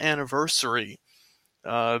 5-year anniversary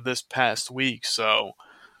this past week, so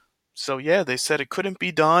yeah, they said it couldn't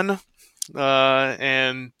be done,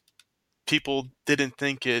 and people didn't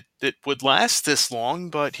think it would last this long,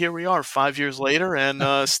 but here we are 5 years later,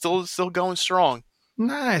 and still going strong.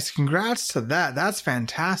 Nice, congrats to that. That's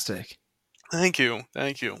fantastic. Thank you.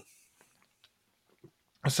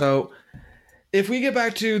 So if we get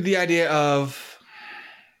back to the idea of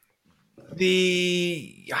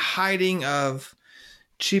the hiding of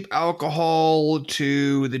cheap alcohol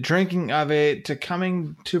to the drinking of it to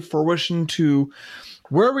coming to fruition to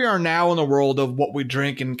where we are now in the world of what we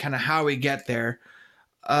drink and kind of how we get there.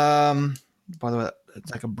 By the way,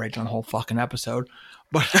 it's like a breakdown the whole fucking episode.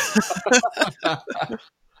 But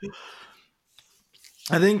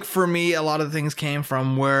I think for me, a lot of things came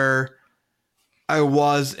from where I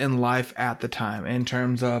was in life at the time in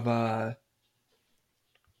terms of, going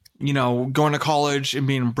to college and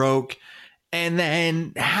being broke and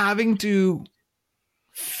then having to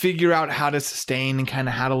figure out how to sustain and kind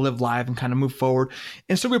of how to live life and kind of move forward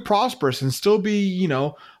and still be prosperous and still be,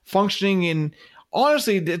 functioning and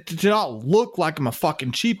honestly to not look like I'm a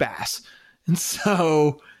fucking cheap ass. And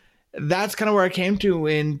so that's kind of where I came to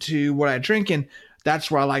into what I drink. And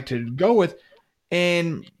that's where I like to go with.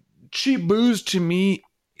 And cheap booze to me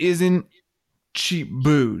isn't cheap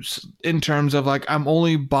booze in terms of like, I'm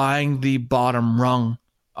only buying the bottom rung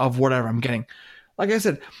of whatever I'm getting. Like I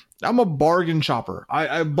said, I'm a bargain shopper.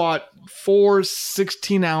 I bought 4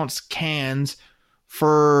 16-ounce cans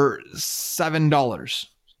for $7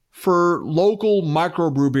 for local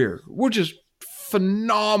microbrew beer, which is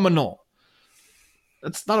phenomenal.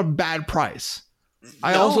 That's not a bad price.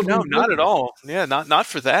 No, not at all. Yeah, not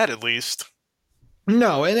for that at least.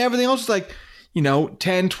 No, and everything else is like, $10,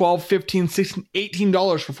 $12, $15, $16,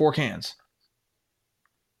 $18 for 4 cans.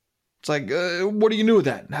 It's like, what do you do with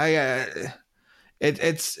that?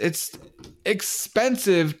 It's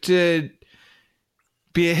expensive to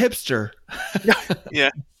be a hipster.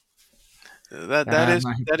 Yeah.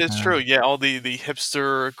 That is true. Yeah, all the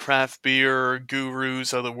hipster craft beer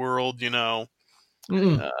gurus of the world,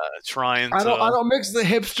 trying to. I don't mix the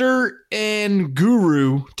hipster and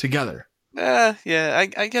guru together. Yeah,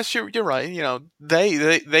 I guess you're right.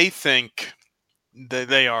 They think that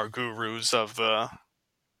they are gurus of the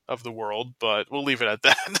world, but we'll leave it at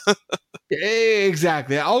that.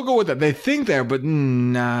 Exactly. I'll go with that. They think they're, but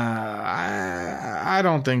nah, I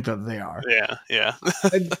don't think that they are. Yeah.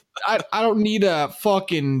 I don't need a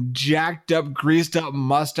fucking jacked up, greased up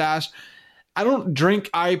mustache. I don't drink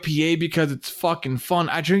IPA because it's fucking fun.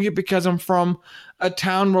 I drink it because I'm from a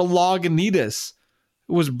town where Lagunitas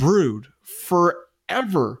was brewed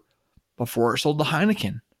forever before it sold to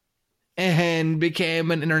Heineken and became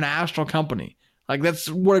an international company. Like, that's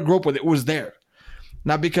what I grew up with. It was there.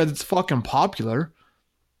 Not because it's fucking popular.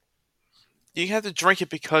 You have to drink it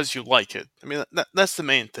because you like it. I mean, that's the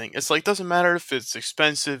main thing. It's like, doesn't matter if it's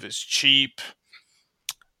expensive, it's cheap.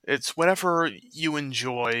 It's whatever you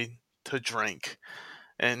enjoy to drink.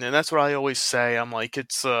 And that's what I always say. I'm like,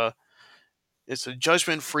 it's a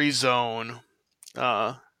judgment-free zone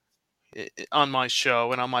on my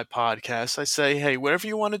show and on my podcast. I say, hey, whatever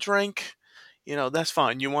you want to drink, that's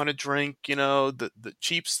fine. You want to drink, the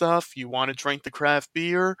cheap stuff. You want to drink the craft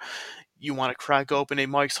beer. You want to crack open a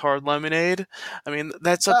Mike's Hard Lemonade. I mean,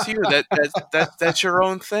 that's up to you. That's your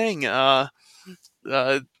own thing.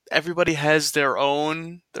 Everybody has their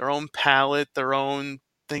own palate, their own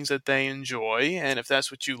things that they enjoy, and if that's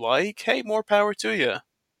what you like, hey, more power to you.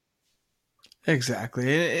 Exactly.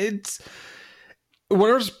 It's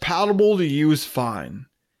whatever's palatable to you is fine.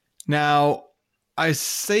 Now, I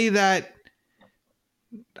say that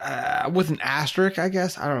with an asterisk, I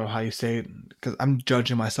guess. I don't know how you say it because I'm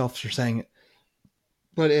judging myself for saying it.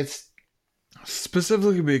 But it's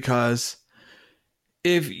specifically because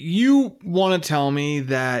if you want to tell me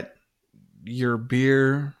that your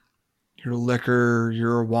beer, your liquor,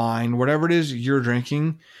 your wine, whatever it is you're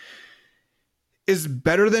drinking is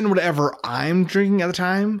better than whatever I'm drinking at the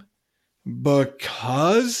time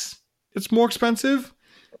because it's more expensive,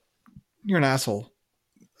 you're an asshole.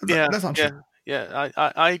 Yeah, that's not true. Yeah,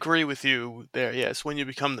 I agree with you there. Yes, when you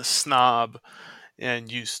become the snob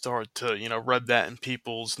and you start to, rub that in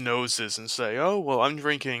people's noses and say, oh, well, I'm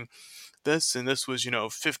drinking this and this was,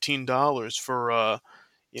 $15 for, a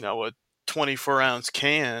 24-ounce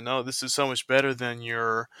can. Oh, this is so much better than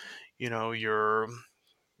your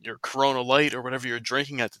Corona Light or whatever you're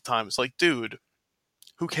drinking at the time. It's like, dude,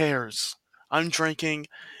 who cares? I'm drinking,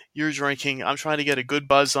 you're drinking. I'm trying to get a good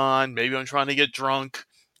buzz on. Maybe I'm trying to get drunk.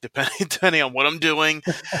 Depending on what I'm doing.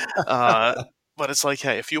 But it's like,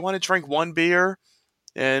 hey, if you want to drink one beer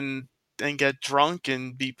and get drunk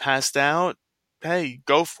and be passed out, hey,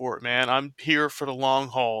 go for it, man. I'm here for the long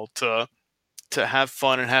haul to have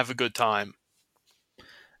fun and have a good time.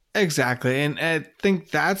 Exactly. And I think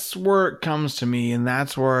that's where it comes to me, and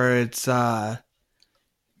that's where it's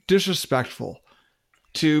disrespectful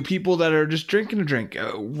to people that are just drinking a drink.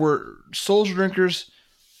 We're social drinkers.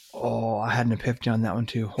 Oh, I had an epiphany on that one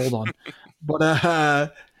too. Hold on.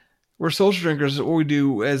 But we're social drinkers. What we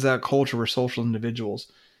do as a culture, we're social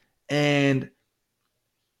individuals. And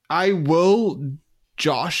I will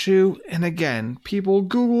josh you. And again, people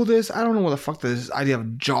Google this. I don't know what the fuck this idea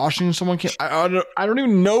of joshing someone can. I don't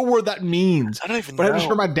even know what that means. I don't even But I just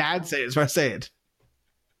heard know. my dad say it, so I say it.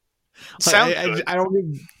 Like Sounds good. I don't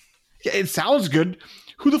even. Yeah, it sounds good.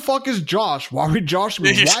 Who the fuck is Josh? Why are we joshing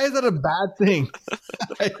me? Why is that a bad thing?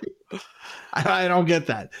 I don't get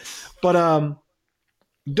that. But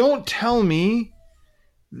don't tell me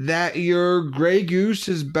that your Grey Goose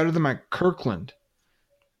is better than my Kirkland,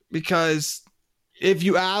 because if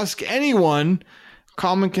you ask anyone,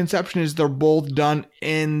 common conception is they're both done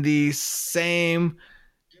in the same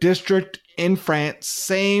district in France,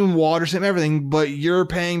 same water, same everything, but you're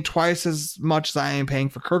paying twice as much as I am paying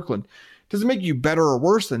for Kirkland. Doesn't make you better or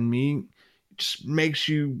worse than me. It just makes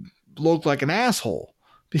you look like an asshole,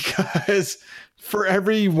 because for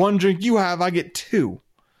every one drink you have, I get two.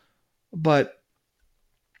 But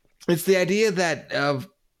it's the idea that of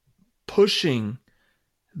pushing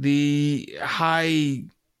the high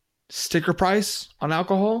sticker price on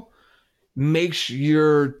alcohol makes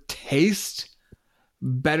your taste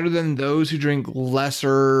better than those who drink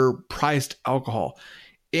lesser priced alcohol.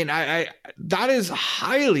 And I that is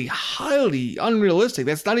highly, highly unrealistic.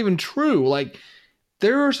 That's not even true. Like,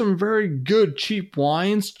 there are some very good cheap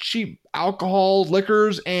wines, cheap alcohol,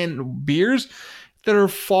 liquors, and beers that are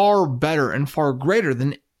far better and far greater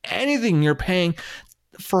than anything you're paying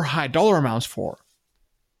for high dollar amounts for.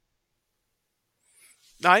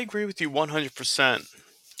 I agree with you 100%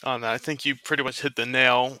 on that. I think you pretty much hit the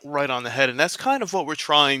nail right on the head, and that's kind of what we're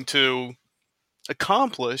trying to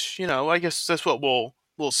accomplish. I guess that's what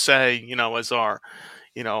we'll say. As our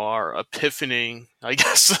epiphany, I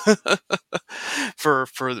guess, for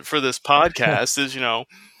this podcast is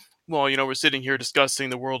well, we're sitting here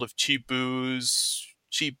discussing the world of cheap booze,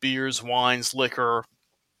 cheap beers, wines, liquor,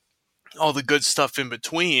 all the good stuff in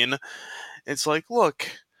between. It's like,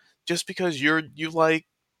 look, just because you like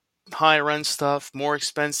higher end stuff, more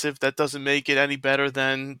expensive, that doesn't make it any better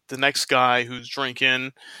than the next guy who's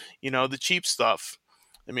drinking, the cheap stuff.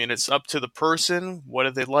 I mean, it's up to the person. What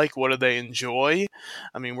do they like? What do they enjoy?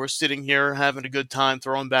 I mean, we're sitting here having a good time,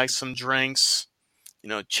 throwing back some drinks,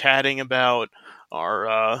 chatting about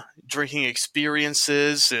our drinking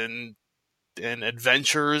experiences and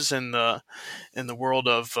adventures in the world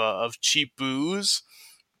of cheap booze.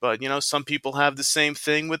 But some people have the same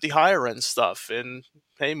thing with the higher end stuff, and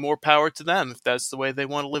hey, more power to them if that's the way they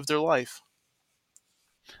want to live their life.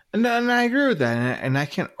 And I agree with that, and I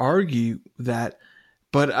can't argue that.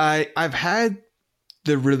 But I've had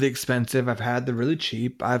the really expensive, I've had the really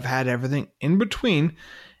cheap, I've had everything in between,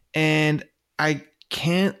 and I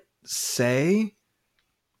can't say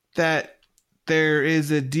that there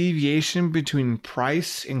is a deviation between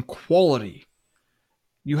price and quality.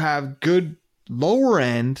 You have good lower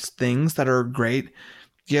end things that are great.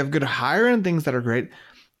 You have good higher end things that are great.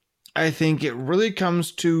 I think it really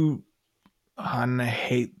comes to, and I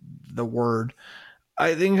hate the word,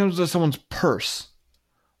 I think it comes to someone's purse.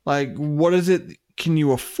 Like, what is it can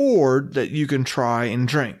you afford that you can try and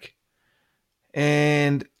drink?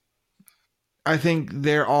 And I think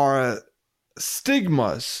there are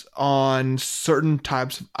stigmas on certain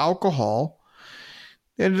types of alcohol.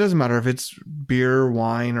 And it doesn't matter if it's beer,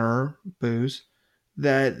 wine, or booze,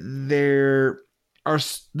 that they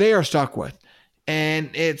are stuck with. And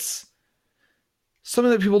it's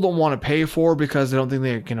something that people don't want to pay for because they don't think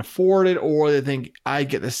they can afford it, or they think I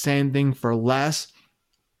get the same thing for less.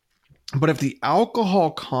 But if the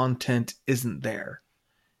alcohol content isn't there,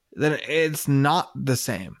 then it's not the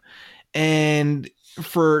same. And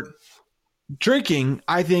for drinking,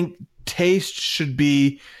 I think taste should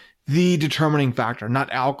be the determining factor,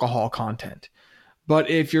 not alcohol content. But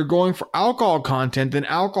if you're going for alcohol content, then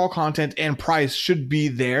alcohol content and price should be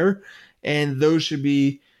there. And those should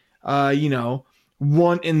be,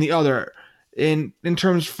 one in the other. In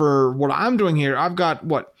terms for what I'm doing here, I've got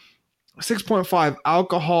 6.5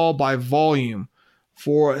 alcohol by volume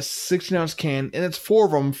for a 16 ounce can, and it's 4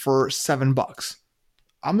 of them for $7.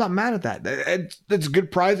 I'm not mad at that. It's a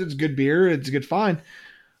good price. It's good beer. It's good fine.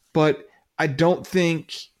 But I don't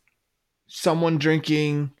think someone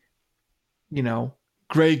drinking,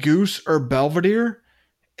 Grey Goose or Belvedere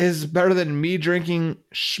is better than me drinking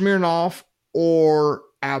Smirnoff or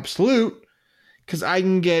Absolute, because I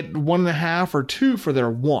can get 1.5 or 2 for their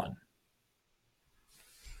one.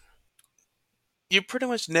 You pretty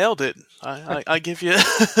much nailed it. I give you.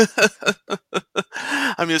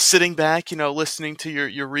 I'm just sitting back, listening to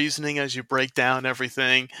your reasoning as you break down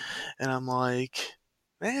everything, and I'm like,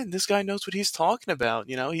 man, this guy knows what he's talking about.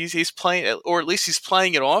 He's playing, or at least he's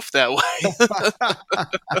playing it off that way.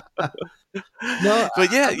 No,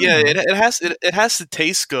 But yeah, I yeah, don't it has to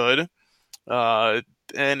taste good. Uh,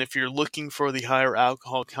 and if you're looking for the higher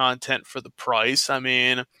alcohol content for the price, I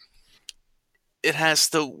mean, it has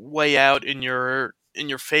to weigh out in your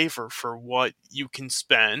favor for what you can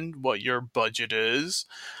spend, what your budget is.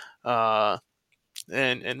 Uh,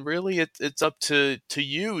 and really it's up to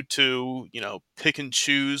you to pick and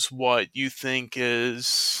choose what you think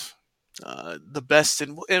is the best,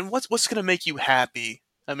 and what's going to make you happy.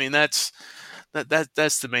 I mean, that's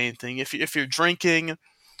the main thing. If you're drinking,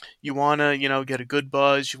 you want to get a good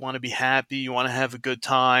buzz, you want to be happy, you want to have a good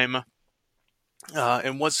time,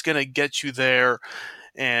 and what's going to get you there.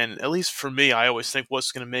 And at least for me, I always think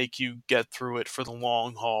what's going to make you get through it for the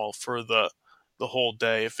long haul, for the whole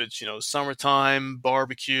day. If it's summertime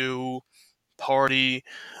barbecue party,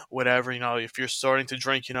 whatever, if you're starting to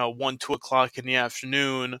drink 1-2 o'clock in the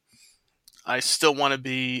afternoon, I still want to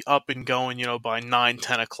be up and going by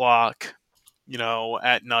 9-10 o'clock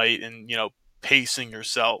at night, and pacing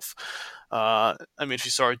yourself. I mean, if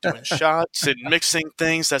you start doing shots and mixing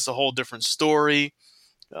things, that's a whole different story.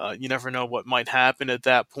 You never know what might happen at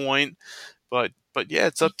that point, but yeah,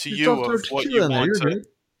 it's up to just don't you throw of what tequila you in there. want You're to. good.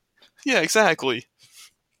 Yeah, exactly.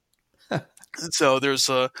 And so there's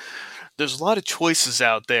a lot of choices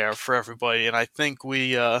out there for everybody, and I think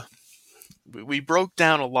we broke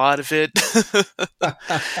down a lot of it.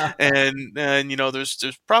 And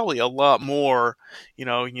there's probably a lot more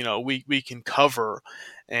we can cover,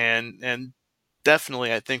 and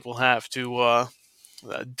definitely I think we'll have to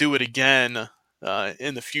do it again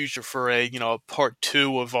in the future for a part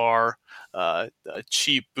two of our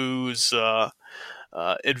cheap booze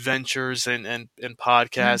adventures and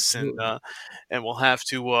podcasts, Absolutely. and we'll have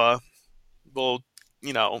to we'll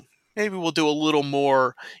you know maybe we'll do a little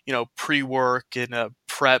more pre-work and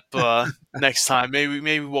prep next time.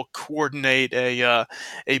 Maybe we'll coordinate a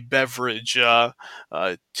beverage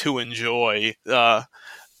to enjoy.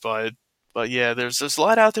 But yeah, there's a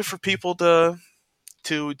lot out there for people to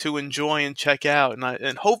enjoy and check out,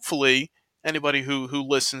 and hopefully anybody who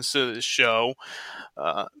listens to this show,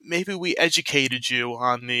 maybe we educated you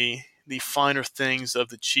on the finer things of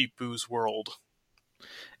the cheap booze world.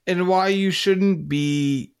 And why you shouldn't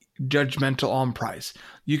be judgmental on price.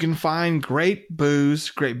 You can find great booze,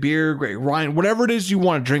 great beer, great wine, whatever it is you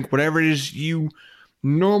want to drink, whatever it is you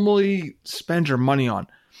normally spend your money on.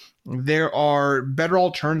 There are better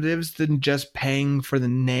alternatives than just paying for the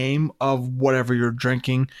name of whatever you're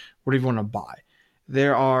drinking, whatever you want to buy.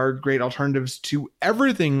 There are great alternatives to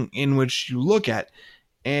everything in which you look at,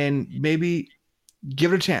 and maybe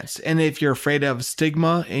give it a chance. And if you're afraid of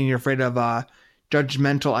stigma and you're afraid of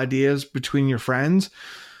judgmental ideas between your friends,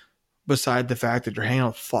 beside the fact that you're hanging out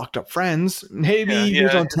with fucked up friends, maybe Yeah, you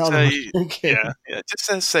yeah. don't tell them what you're drinking. Yeah.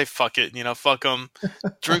 Just say fuck it. Fuck them.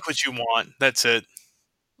 Drink what you want. That's it.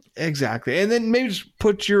 Exactly. And then maybe just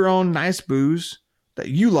put your own nice booze that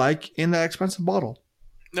you like in that expensive bottle.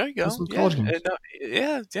 There you With go. some Yeah, college games.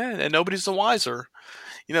 yeah. And nobody's the wiser.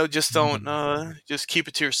 Just don't. Just keep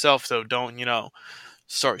it to yourself, though. Don't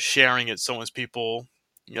start sharing it. So when people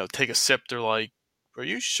take a sip, they're like, "Are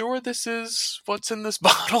you sure this is what's in this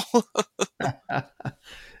bottle?"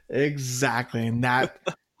 Exactly. And that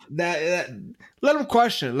let them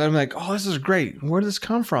question it. Let them like, oh, this is great. Where did this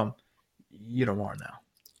come from? You don't want to know.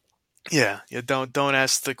 Yeah. Don't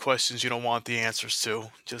ask the questions you don't want the answers to.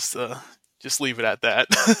 Just leave it at that.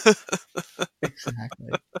 Exactly.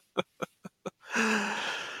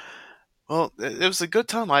 Well, it was a good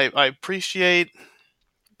time. I appreciate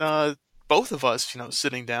both of us,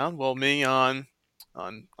 sitting down. Well, me on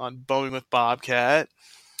Bowling with Bobcat,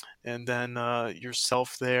 and then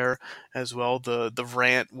yourself there as well. The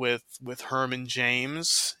rant with Herman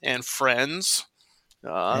James and friends.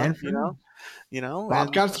 And friends. And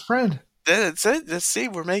Bobcat's a friend. that's it. Let's see.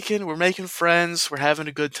 We're making friends. We're having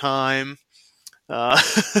a good time. Uh,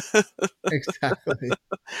 Exactly.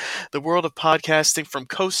 the world of podcasting from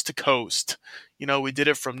coast to coast. We did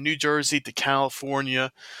it from New Jersey to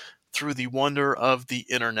California through the wonder of the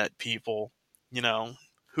internet, people.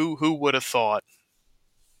 Who would have thought?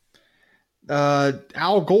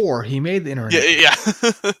 Al Gore, he made the internet. Yeah.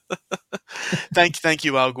 Thank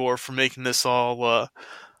you, Al Gore, for making this all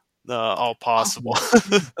possible.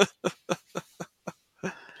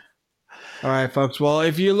 All right, folks. Well,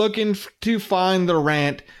 if you're looking to find the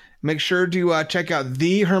rant, make sure to check out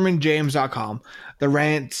thehermanjames.com. The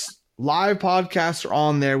rant's live podcasts are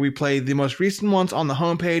on there. We play the most recent ones on the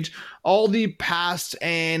homepage. All the past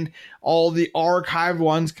and all the archived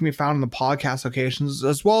ones can be found in the podcast locations,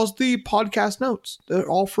 as well as the podcast notes. They're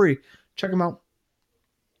all free. Check them out.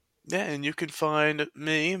 Yeah, and you can find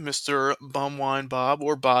me, Mr. Bumwine Bob,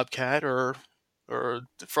 or Bobcat, or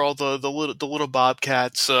for all the little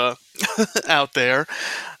Bobcats out there,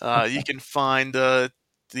 you can find the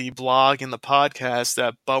blog and the podcast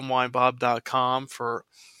at bumwinebob.com for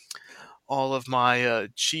all of my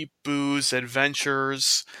cheap booze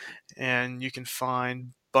adventures, and you can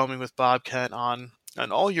find Bumming with Bobcat on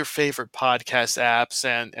all your favorite podcast apps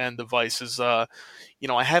and devices. I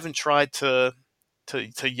haven't tried to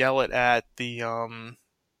yell it at the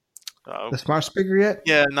smart speaker yet?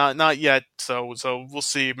 Yeah, not yet. So we'll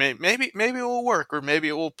see. Maybe it will work, or maybe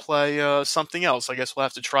it will play something else. I guess we'll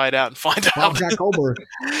have to try it out and find out. Jack Goldberg.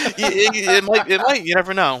 It might.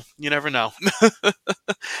 You never know.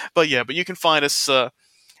 But you can find us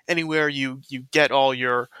anywhere you get all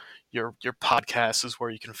your podcasts is where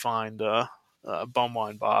you can find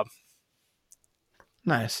Bumwine Bob.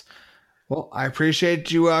 Nice. Well, I appreciate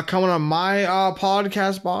you coming on my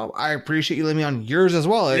podcast, Bob. I appreciate you letting me on yours as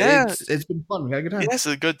well. Yeah. It's been fun. We had a good time. Yes,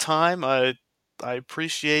 a good time. I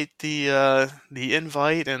appreciate the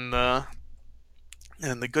invite and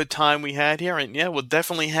the good time we had here. And yeah, we'll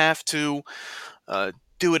definitely have to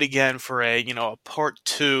do it again for a part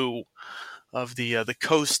 2 of the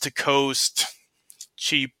coast to coast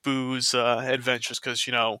cheap booze adventures, because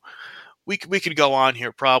we could go on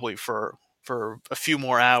here probably for a few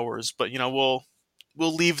more hours, but we'll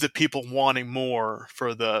leave the people wanting more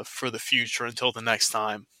for the future until the next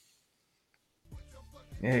time.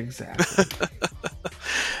 Exactly.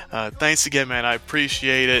 Thanks again, man. I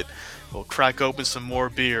appreciate it. We'll crack open some more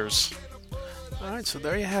beers. All right, so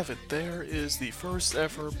there you have it. There is the first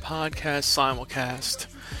ever podcast simulcast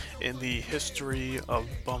in the history of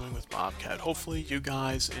Bumming with Bobcat. Hopefully you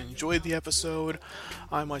guys enjoyed the episode.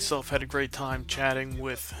 I myself had a great time chatting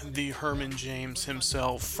with the Herman James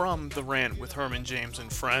himself from The Rant with Herman James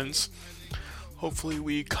and Friends. Hopefully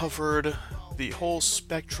we covered the whole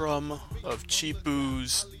spectrum of cheap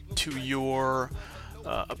booze to your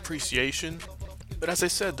appreciation. But as I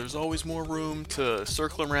said, there's always more room to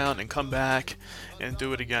circle around and come back and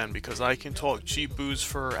do it again, because I can talk cheap booze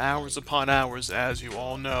for hours upon hours, as you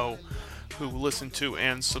all know, who listen to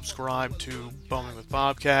and subscribe to Bumming with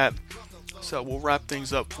Bobcat. So we'll wrap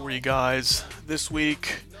things up for you guys this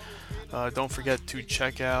week. Don't forget to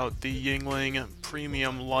check out the Yingling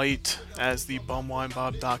Premium Light as the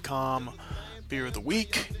bumwinebob.com beer of the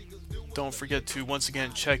week. Don't forget to once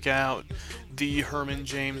again check out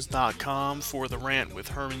thehermanjames.com for The Rant with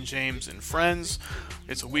Herman James and Friends.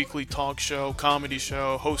 It's a weekly talk show, comedy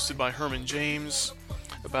show hosted by Herman James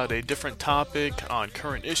about a different topic on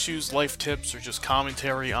current issues, life tips, or just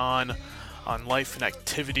commentary on life and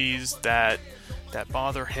activities that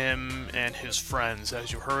bother him and his friends.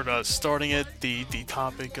 As you heard us starting it, the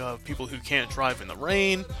topic of people who can't drive in the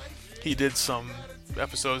rain. He did some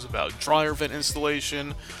episodes about dryer vent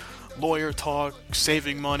installation, lawyer talk,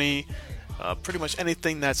 saving money, pretty much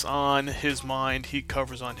anything that's on his mind he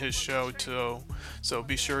covers on his show too. So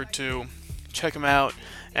be sure to check him out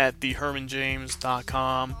at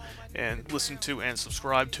thehermanjames.com and listen to and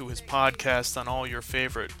subscribe to his podcast on all your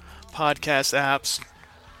favorite podcast apps.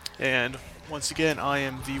 And once again, I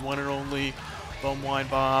am the one and only Bumwine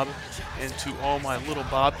Bob, and to all my little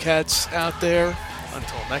Bobcats out there,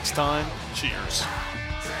 until next time, cheers.